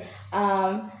okay.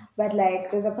 Yeah. But like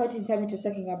there's a part in time it was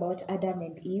talking about Adam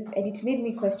and Eve, and it made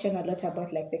me question a lot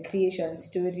about like the creation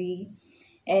story,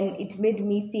 and it made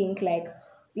me think like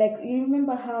you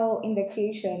remember how in the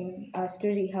creation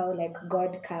story how like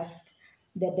God cast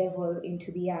the devil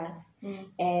into the earth,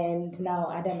 and now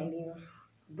Adam and Eve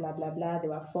blah blah blah they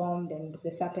were formed and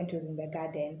the serpent was in the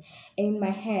garden, and in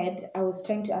my head I was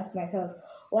trying to ask myself,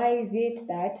 why is it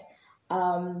that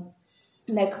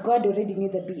like God already knew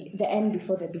the end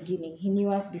before the beginning. He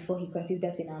knew us before he conceived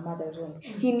us in our mother's womb.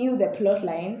 He knew the plot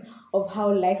line of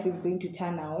how life is going to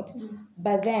turn out.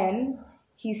 But then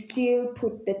he still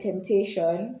put the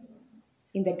temptation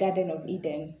in the Garden of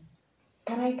Eden.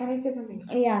 Can I say something?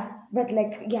 Yeah, but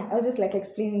like, yeah, I was just like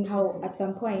explaining how at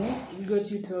some point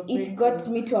It got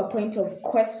me to a point of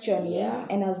questioning,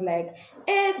 and I was like,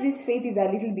 this faith is a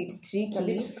little bit tricky. It's a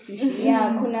bit fishy.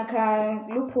 Yeah, kuna ka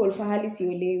loophole pahali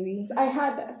sielewi. I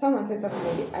had someone said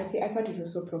something. I thought it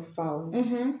was so profound.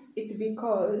 It's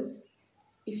because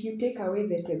if you take away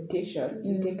the temptation,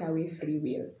 you take away free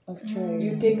will Of choice. You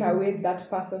take away that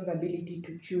person's ability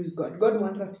to choose God. God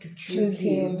wants us to choose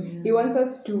him. He wants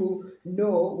us to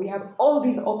know we have all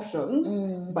these options,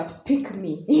 but pick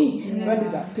me. God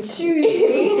is that pick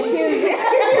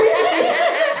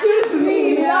choose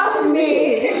me, love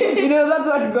me. You know, that's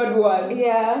what God wants.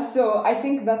 Yeah. So I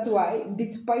think that's why,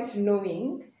 despite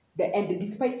knowing the end,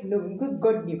 despite knowing, because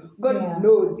God knew, God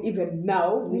knows even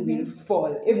now we will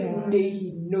fall. Every day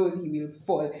he knows he will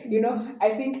fall. You know, I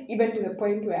think even to the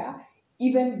point where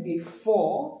even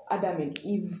before Adam and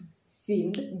Eve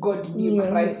sinned, God knew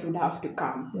Christ would have to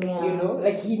come. Yeah. You know,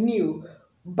 like he knew,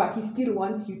 but he still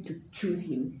wants you to choose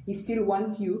him. He still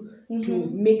wants you to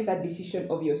make that decision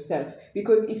of yourself.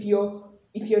 Because if you're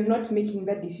not making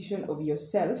that decision of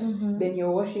yourself, then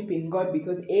you're worshiping God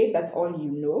because A, that's all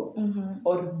you know,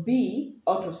 or B,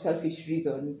 out of selfish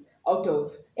reasons, out of,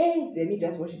 let me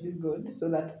just worship this God so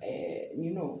that,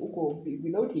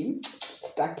 without him,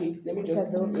 stuck it. Let me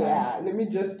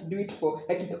just do it for,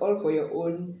 like it's all for your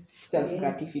own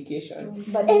self-gratification.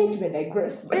 But it may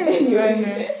digress, but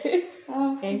anyway.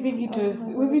 I think it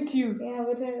was it you? Yeah,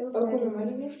 but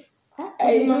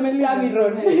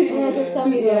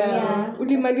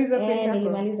Ulimaliza peke yako.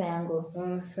 nilimaliza yangu.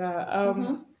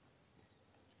 Sawa.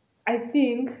 I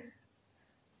think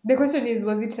the question is,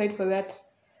 was it right for that?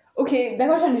 Okay, The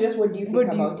question is just, what do you think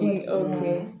what do you about think? it?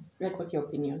 Okay. Like, what's your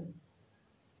opinion?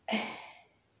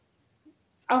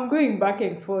 I'm going back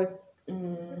and forth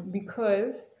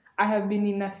because I have been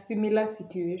in a similar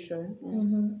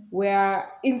situation where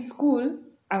in school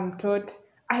I'm taught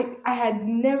I had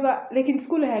never, like, in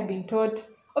school I had been taught,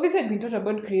 obviously I'd been taught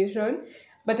about creation,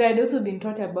 but I had also been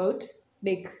taught about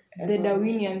like the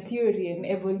Darwinian theory and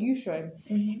evolution.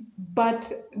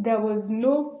 But there was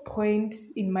no point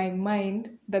in my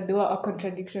mind that they were a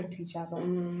contradiction to each other.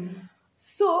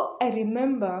 So I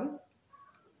remember,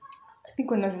 I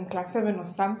think when I was in class 7 or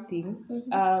something,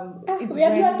 is We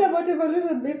had when- learned about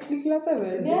evolution in class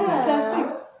 7.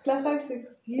 Yeah, class 5,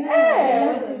 6.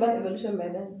 Yeah. About evolution by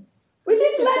then. We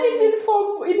didn't learn it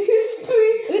in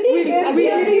history. we did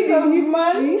Theories in of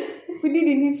man. history. We did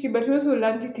in history, but we also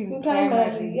learned it in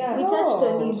primary. Yeah. We touched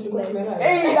on it. Like,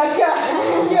 Hey, Daka,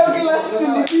 your class to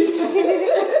this.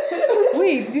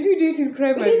 Wait, did we do it in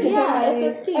primary? yeah,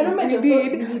 SST. I remember it We was so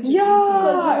did. easy to Yeah,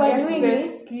 Because we were doing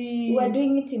SST. we were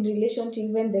doing it in relation to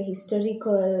even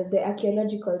the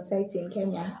archaeological sites in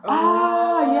Kenya.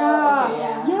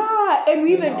 Yeah. And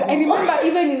we even, I remember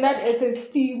even in that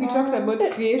SST, we talked about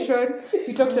creation,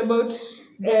 we talked about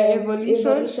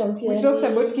evolution, theory. we talked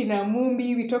about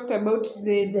Kinamumbi, we talked about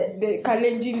the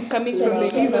Kalenjins coming from the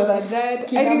hills of a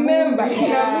giant. I remember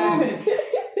Kinamumbi.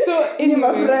 So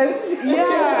anyway,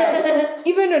 yeah,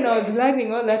 even when I was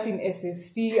learning all that in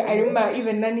SST, I remember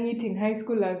even learning it in high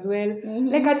school as well.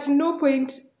 Like, at no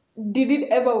point did it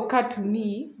ever occur to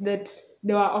me that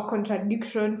they were a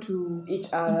contradiction to Each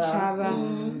other.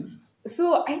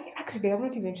 So I'm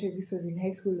not even sure if this was in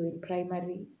high school or in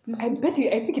primary. I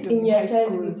think it was in your high school.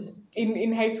 childhood.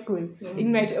 In high school.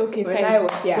 In my When fine. I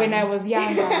was young. When I was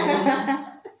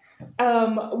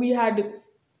young. We had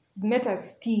met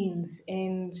as teens,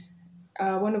 and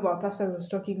one of our pastors was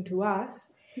talking to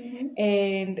us,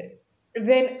 and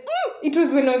then it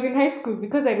was when I was in high school,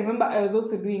 because I remember I was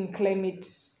also doing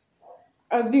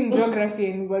I was doing geography,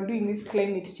 and we were doing this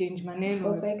climate change maneno.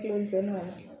 For cyclones and all.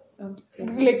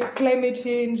 Like climate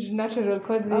change, natural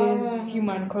causes,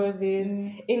 human causes.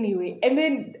 Anyway, and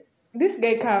then this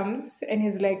guy comes and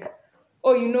he's like,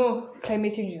 "Oh,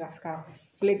 climate change is a scam.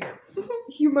 Like,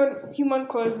 human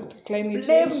caused climate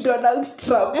Blame change Donald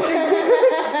Trump.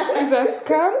 is a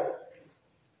scam,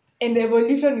 and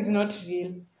evolution is not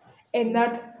real." And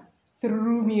that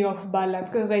threw me off balance,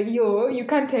 because like, you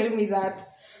can't tell me that.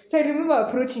 So I remember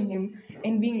approaching him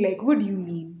and being like, "What do you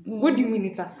mean? What do you mean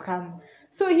it's a scam?"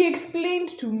 So he explained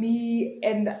to me,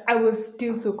 and I was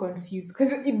still so confused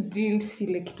because it didn't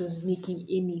feel like it was making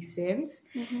any sense.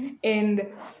 And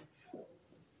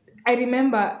I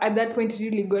remember at that point it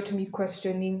really got me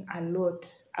questioning a lot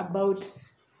about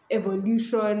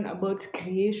evolution, about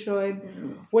creation,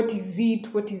 what is it,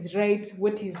 what is right,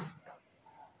 what is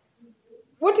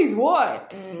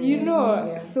what,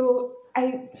 So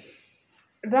I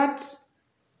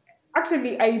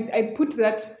put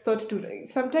that thought to,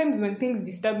 sometimes when things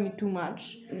disturb me too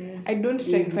much, I don't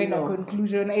try and find a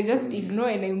conclusion. I just ignore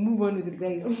and I move on with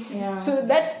life. Yeah. So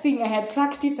that thing, I had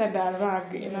tracked it under a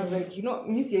rug, and I was like,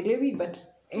 Miss Yelevi, but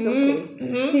It's okay.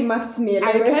 See must near.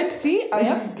 I can't see, I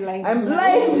am blind. I'm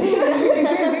blind.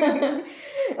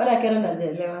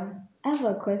 I have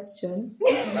a question.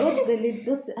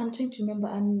 I'm trying to remember.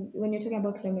 When you're talking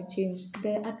about climate change,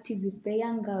 the activist, the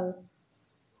young girl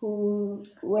who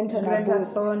went on Greta a boat.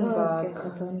 Thunberg. Greta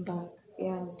Thunberg.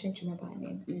 Yeah, I was trying to remember her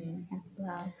name.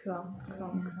 Yeah, come.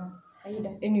 Are you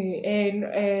done? Anyway, and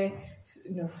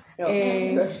no.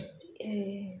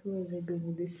 Sorry. Who was I going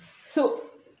with this? So,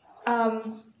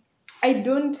 I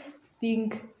don't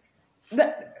think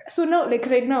that. So now, like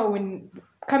right now, when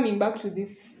coming back to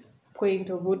this point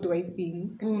of what do I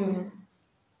think?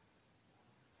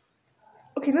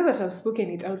 Okay, now that I've spoken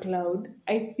it out loud,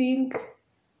 I think,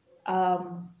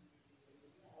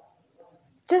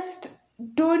 just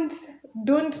don't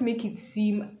make it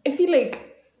seem. I feel like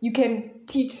you can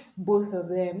teach both of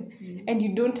them, and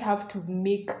you don't have to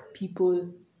make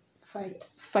people fight.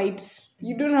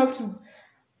 You don't have to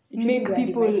make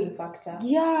people dividing factor.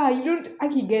 Yeah, you don't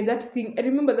actually get that thing. I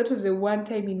remember that was the one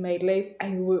time in my life I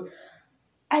wouldn't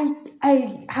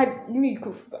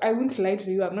lie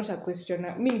to you, I'm not a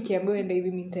questioner. Me nikiambiwa enda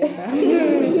hivi nitaenda.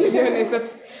 To be honest,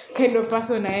 that's kind of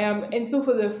person I am. And so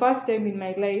for the first time in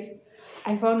my life,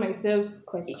 I found myself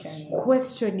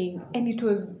questioning, and it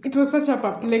was such a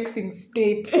perplexing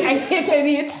state. I hated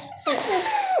it.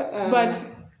 But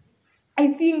I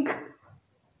think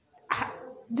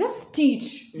just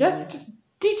teach. Just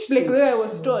teach like the way I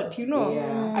was taught,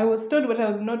 Yeah. I was taught what I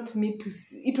was not made to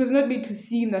see. It was not made to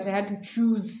seem that I had to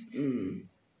choose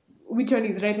which one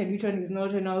is right and which one is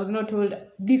not, and I was not told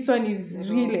this one is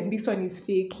real and this one is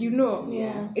fake,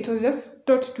 Yeah. It was just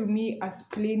taught to me as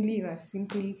plainly and as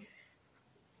simply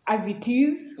as it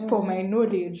is for my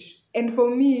knowledge. And for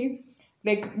me,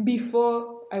 like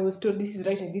before I was told this is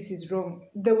right and this is wrong,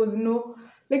 there was no,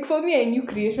 like for me I knew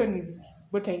creation is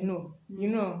what I know,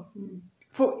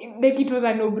 For like it was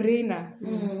a no-brainer.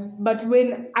 But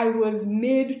when I was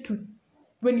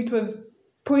when it was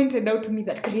pointed out to me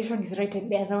that creation is right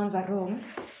and the other ones are wrong,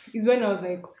 is when I was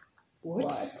like,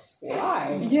 what?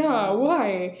 Why? Yeah,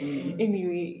 why?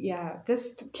 Anyway, yeah,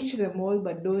 just teach them all,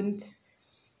 but don't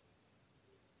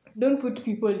put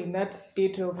people in that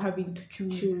state of having to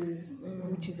choose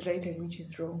which is right and which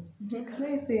is wrong. Can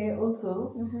I say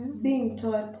also, being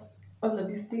taught all of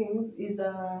these things is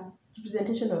a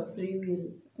representation of free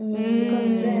will.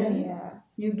 Because then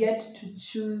you get to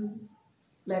choose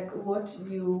like what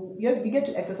you get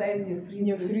to exercise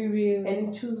your free will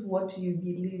and choose what you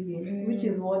believe in, which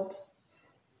is what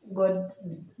God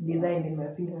designed, in my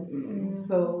opinion.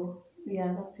 So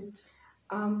yeah, that's it.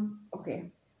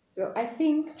 Okay. So I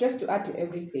think just to add to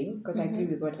everything, because I agree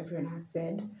with what everyone has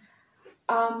said,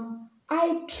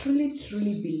 I truly,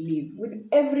 truly believe with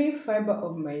every fiber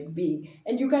of my being,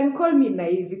 and you can call me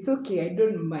naive, it's okay, I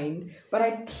don't mind, but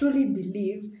I truly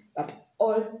believe that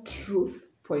all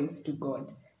truth points to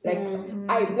God. I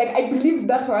believe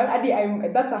that one,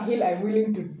 and that's a hill I'm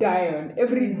willing to die on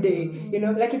every day.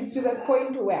 Like it's to the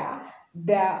point where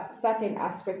there are certain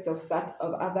aspects of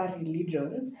other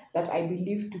religions that I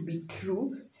believe to be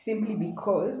true simply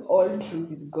because all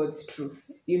truth is God's truth.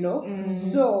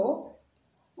 So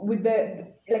with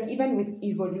even with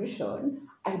evolution,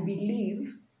 I believe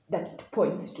that it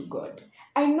points to God.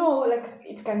 I know like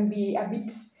it can be a bit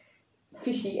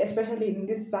fishy, especially in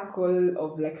this circle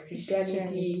of like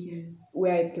Christianity,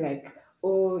 where it's like,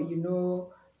 oh, we don't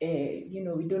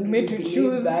Made to really believe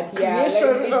choose that. creation Like it's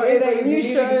or either you believe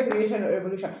in evolution. creation or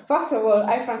evolution. First of all,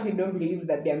 I frankly don't believe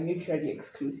that they are mutually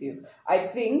exclusive. I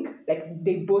think like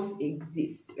they both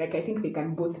exist. Like I think they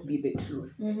can both be the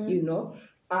truth.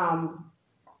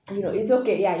 It's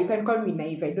okay. Yeah, you can call me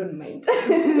naive. I don't mind.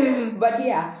 But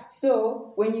yeah,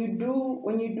 so when you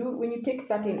take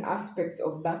certain aspects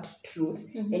of that truth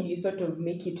and you sort of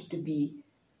make it to be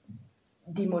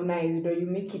demonized, or you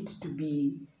make it to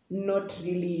be not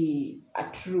really a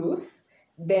truth,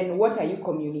 then what are you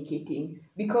communicating?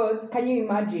 Because can you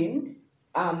imagine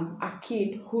a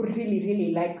kid who really,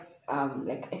 really likes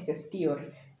like SST or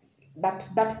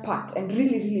that part and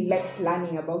really, really likes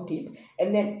learning about it,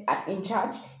 and then in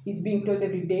church he's being told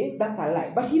every day that's a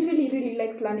lie, but he really, really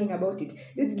likes learning about it.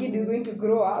 This kid is going to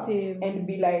grow up and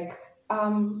be like,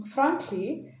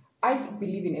 frankly, I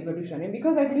believe in evolution, and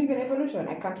because I believe in evolution,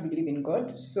 I can't believe in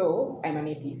God, so I'm an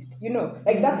atheist.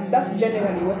 That's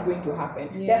generally what's going to happen.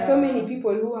 There are so many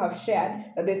people who have shared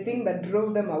that the thing that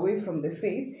drove them away from the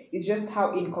faith is just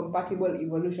how incompatible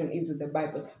evolution is with the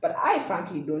Bible. But I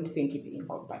frankly don't think it's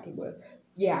incompatible.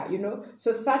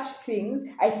 So such things,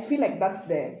 I feel like that's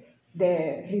the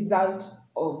result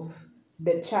of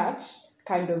the church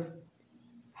kind of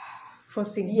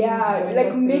Forcing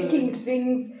making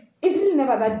things. It's really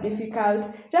never that difficult.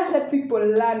 Just let people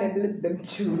learn and let them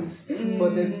choose for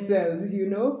themselves. That's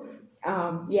what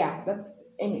I was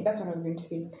going to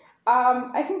say.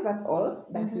 I think that's all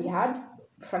that we had,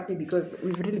 frankly, because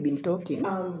we've really been talking.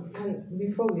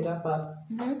 Before we wrap up,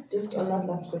 just on that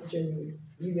last question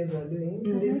you guys were doing,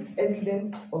 there's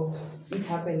evidence of it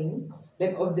happening,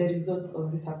 like of the results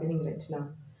of this happening right now.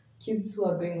 Kids who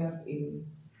are growing up in,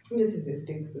 this is the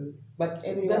States, but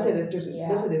that's how the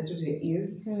story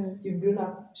is. You've grown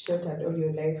up sheltered all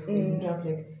your life, or you've grown up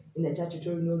like in the church, you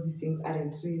told no, these things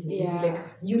aren't real. Yeah. Like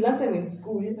you learned them in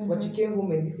school, but you came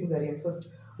home and these things are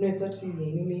reinforced. No, it's not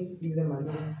really, leave them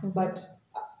alone. But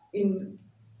in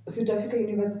South Africa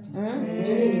University,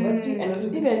 and all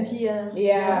of Even here.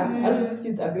 all of these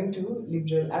kids are going to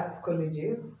liberal arts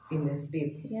colleges in the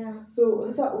States. Yeah. So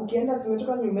sasa ukienda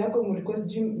umetoka nyuma yako mlikuwa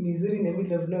sijui Missouri in the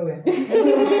middle of nowhere.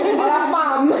 On a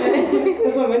farm.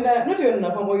 So not even on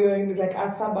a farm, you're in like a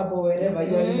suburb or wherever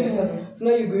you are in the south. So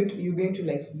now you're going to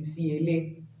like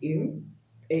UCLA in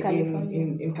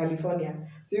California.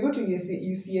 So you go to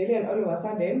UCLA and all of a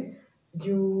sudden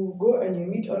you go and you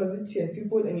meet all of these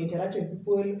people and you interact with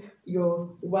people,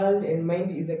 your world and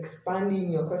mind is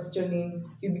expanding, you're questioning,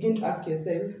 you begin to ask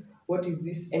yourself, what is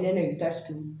this? And then you start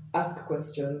to ask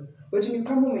questions. But when you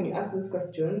come home and you ask those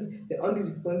questions, the only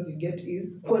response you get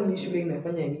is, kwani shule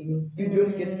inafanya nini? You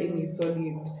don't get any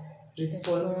solid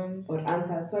response or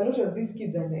answer. So a lot of these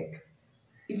kids are like,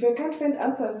 if I can't find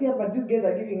answers here, but these guys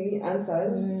are giving me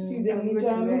answers, see then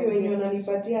nitaamini wenye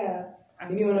wananipatia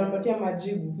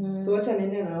majibu. So wacha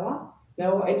niende now,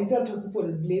 and you start people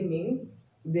blaming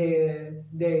the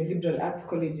liberal arts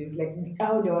colleges, like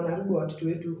how they wanaribu watoto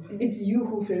wetu. It's you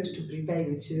who failed to prepare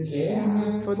your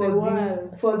children for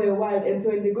the world. And so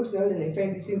when they go to the world and they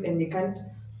find these things and they can't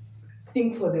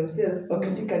think for themselves or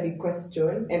critically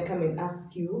question and come and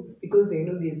ask you because they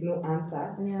know there's no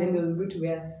answer, then they'll go to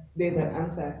where there's an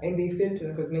answer, and they fail to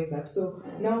recognize that. So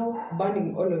now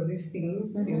banning all of these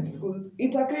things in schools,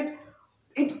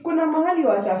 kuna mahali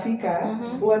watafika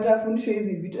watafundishwa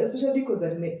hizi vitu, especially because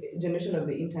they're in the generation of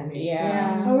the internet.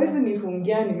 Hawezi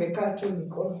nifungia nimekaa tu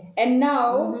mikono. And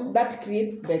now that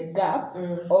creates the gap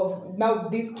of now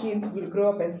these kids will grow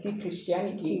up and see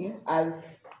Christianity as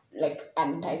like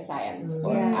anti-science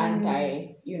or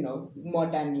anti,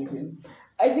 modernism.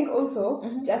 I think also,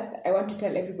 I want to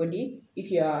tell everybody,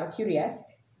 if you are curious,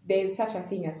 there is such a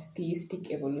thing as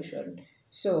theistic evolution.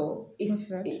 So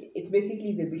it's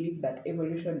basically the belief that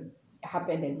evolution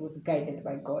happened and was guided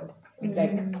by God.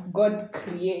 Like God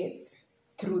creates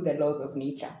through the laws of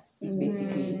nature is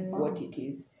basically what it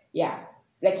is. Yeah.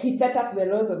 Like he set up the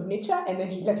laws of nature and then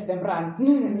he let them run.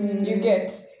 You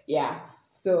get,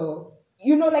 So,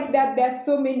 like that there are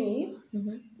so many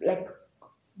like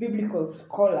biblical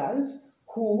scholars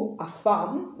who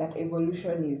affirm that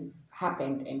evolution is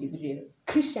happened and is real.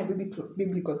 Christian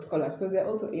biblical scholars, because there are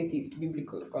also atheist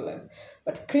biblical scholars,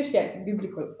 but Christian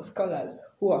biblical scholars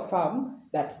who affirm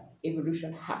that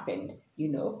evolution happened,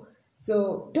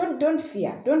 So don't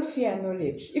fear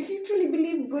knowledge. If you truly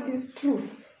believe God is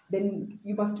truth, then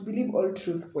you must believe all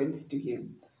truth points to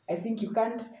him. I think you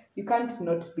can't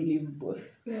not believe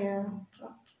both. Yeah.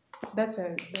 That's a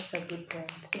good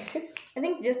point. I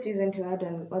think just even to add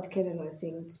on what Karen was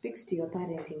saying, it speaks to your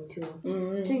parenting too.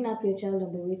 Train up your child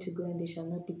on the way to go, and they shall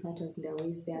not depart of their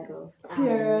ways thereof.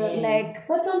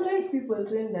 But sometimes people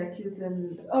train their kids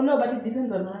but it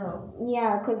depends on how.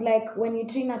 Yeah, because like when you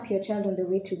train up your child on the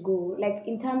way to go, like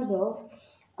in terms of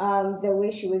the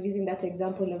way she was using that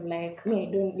example of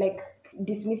don't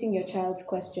dismissing your child's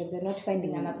questions and not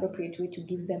finding an appropriate way to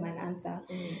give them an answer.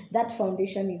 That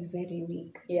foundation is very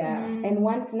weak. Yeah. And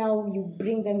once now you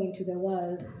bring them into the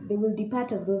world, they will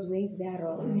depart of those ways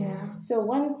thereof. Yeah. So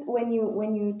when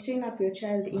you train up your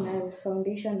child in a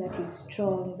foundation that is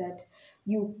strong, that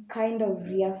you kind of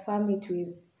reaffirm it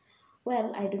with,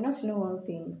 well, I do not know all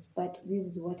things, but this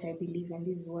is what I believe and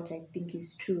this is what I think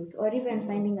is truth. Or even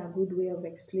finding a good way of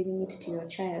explaining it to your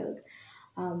child,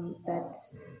 that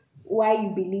why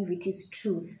you believe it is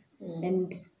truth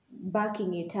and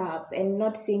backing it up, and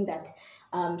not saying that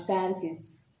science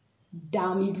is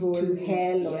damned to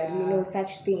hell or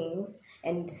such things,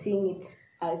 and seeing it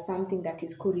as something that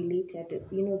is correlated. The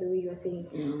way you are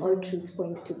saying all truths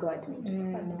point to God.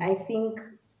 I think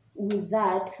with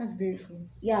that, that's beautiful.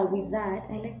 Yeah, with that,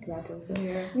 I liked that also.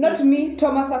 Yeah. Not me,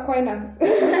 Thomas Aquinas.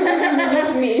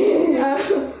 Not me.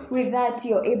 With that,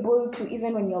 you're able to,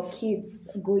 even when your kids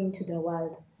go into the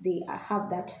world, they have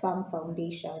that firm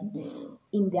foundation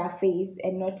in their faith,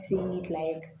 and not seeing it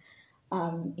like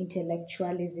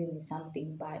intellectualism is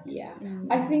something bad. Yeah.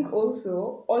 I think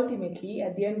also, ultimately,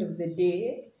 at the end of the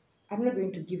day, I'm not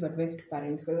going to give advice to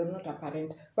parents because I'm not a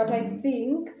parent, but I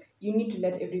think you need to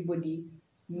let everybody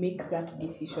make that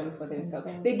decision for themselves.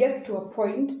 They get to a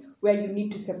point where you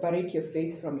need to separate your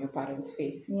faith from your parents'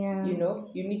 faith. Yeah. You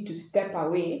need to step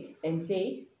away and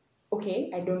say, okay,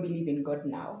 I don't believe in God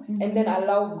now. And then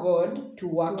allow God to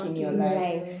work in your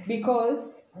life.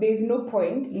 Because there's no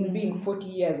point in being 40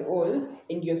 years old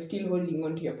and you're still holding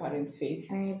on to your parents'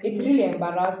 faith. It's really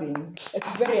embarrassing.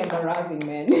 It's very embarrassing,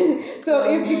 man. So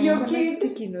if your kid...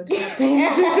 Sticky note. You're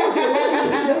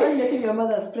getting your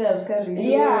mother's prayers carried.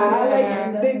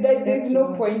 There's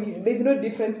no point. There's no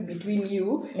difference between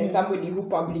you and somebody who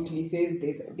publicly says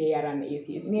they are an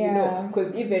atheist.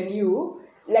 Because even you...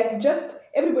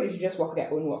 everybody should just walk their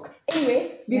own walk.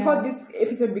 Anyway, before this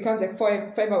episode becomes like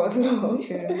 5 hours long,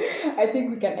 I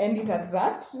think we can end it at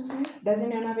that. Does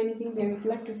anyone have anything they would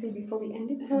like to say before we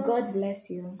end it? God bless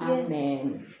you.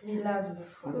 Amen. We love you.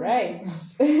 All right.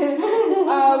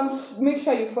 Make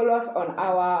sure you follow us on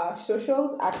our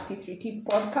socials at P3T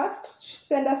Podcast.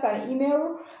 Send us an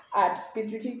email at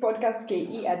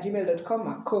p3tpodcastke@gmail.com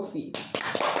or Ko-fi.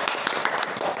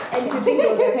 And if you think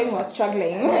there was a time we were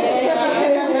struggling.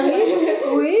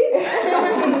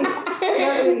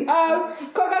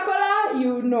 Coca-Cola, we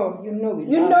love You know me.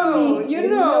 You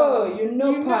know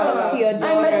Talk to your I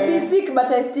might be sick, but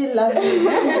I still love you.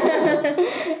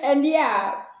 And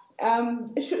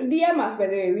DM us, by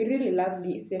the way. We really love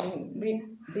reading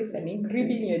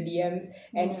your DMs.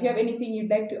 And if you have anything you'd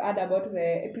like to add about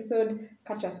the episode,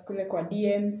 catch us kule kwa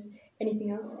DMs.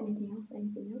 Anything else?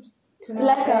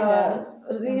 Like our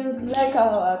reels, like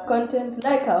our content,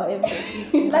 like our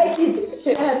everything. Like it,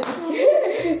 share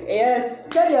it. Yes.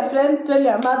 Tell your friends, tell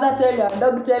your mother, tell your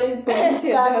dog, tell your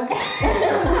cat.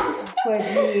 For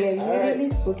real, we really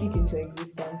spoke it into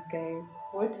existence, guys.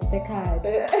 What? The cat.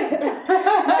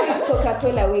 Now it's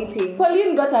Coca-Cola waiting.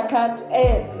 Pauline got a cat,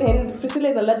 and Priscilla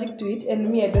is allergic to it, and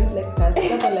me, I don't like cats.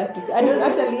 That's all I have to say. I don't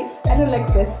like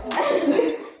pets.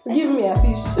 Give me a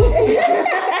fish.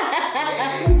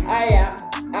 Yeah.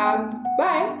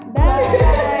 Bye.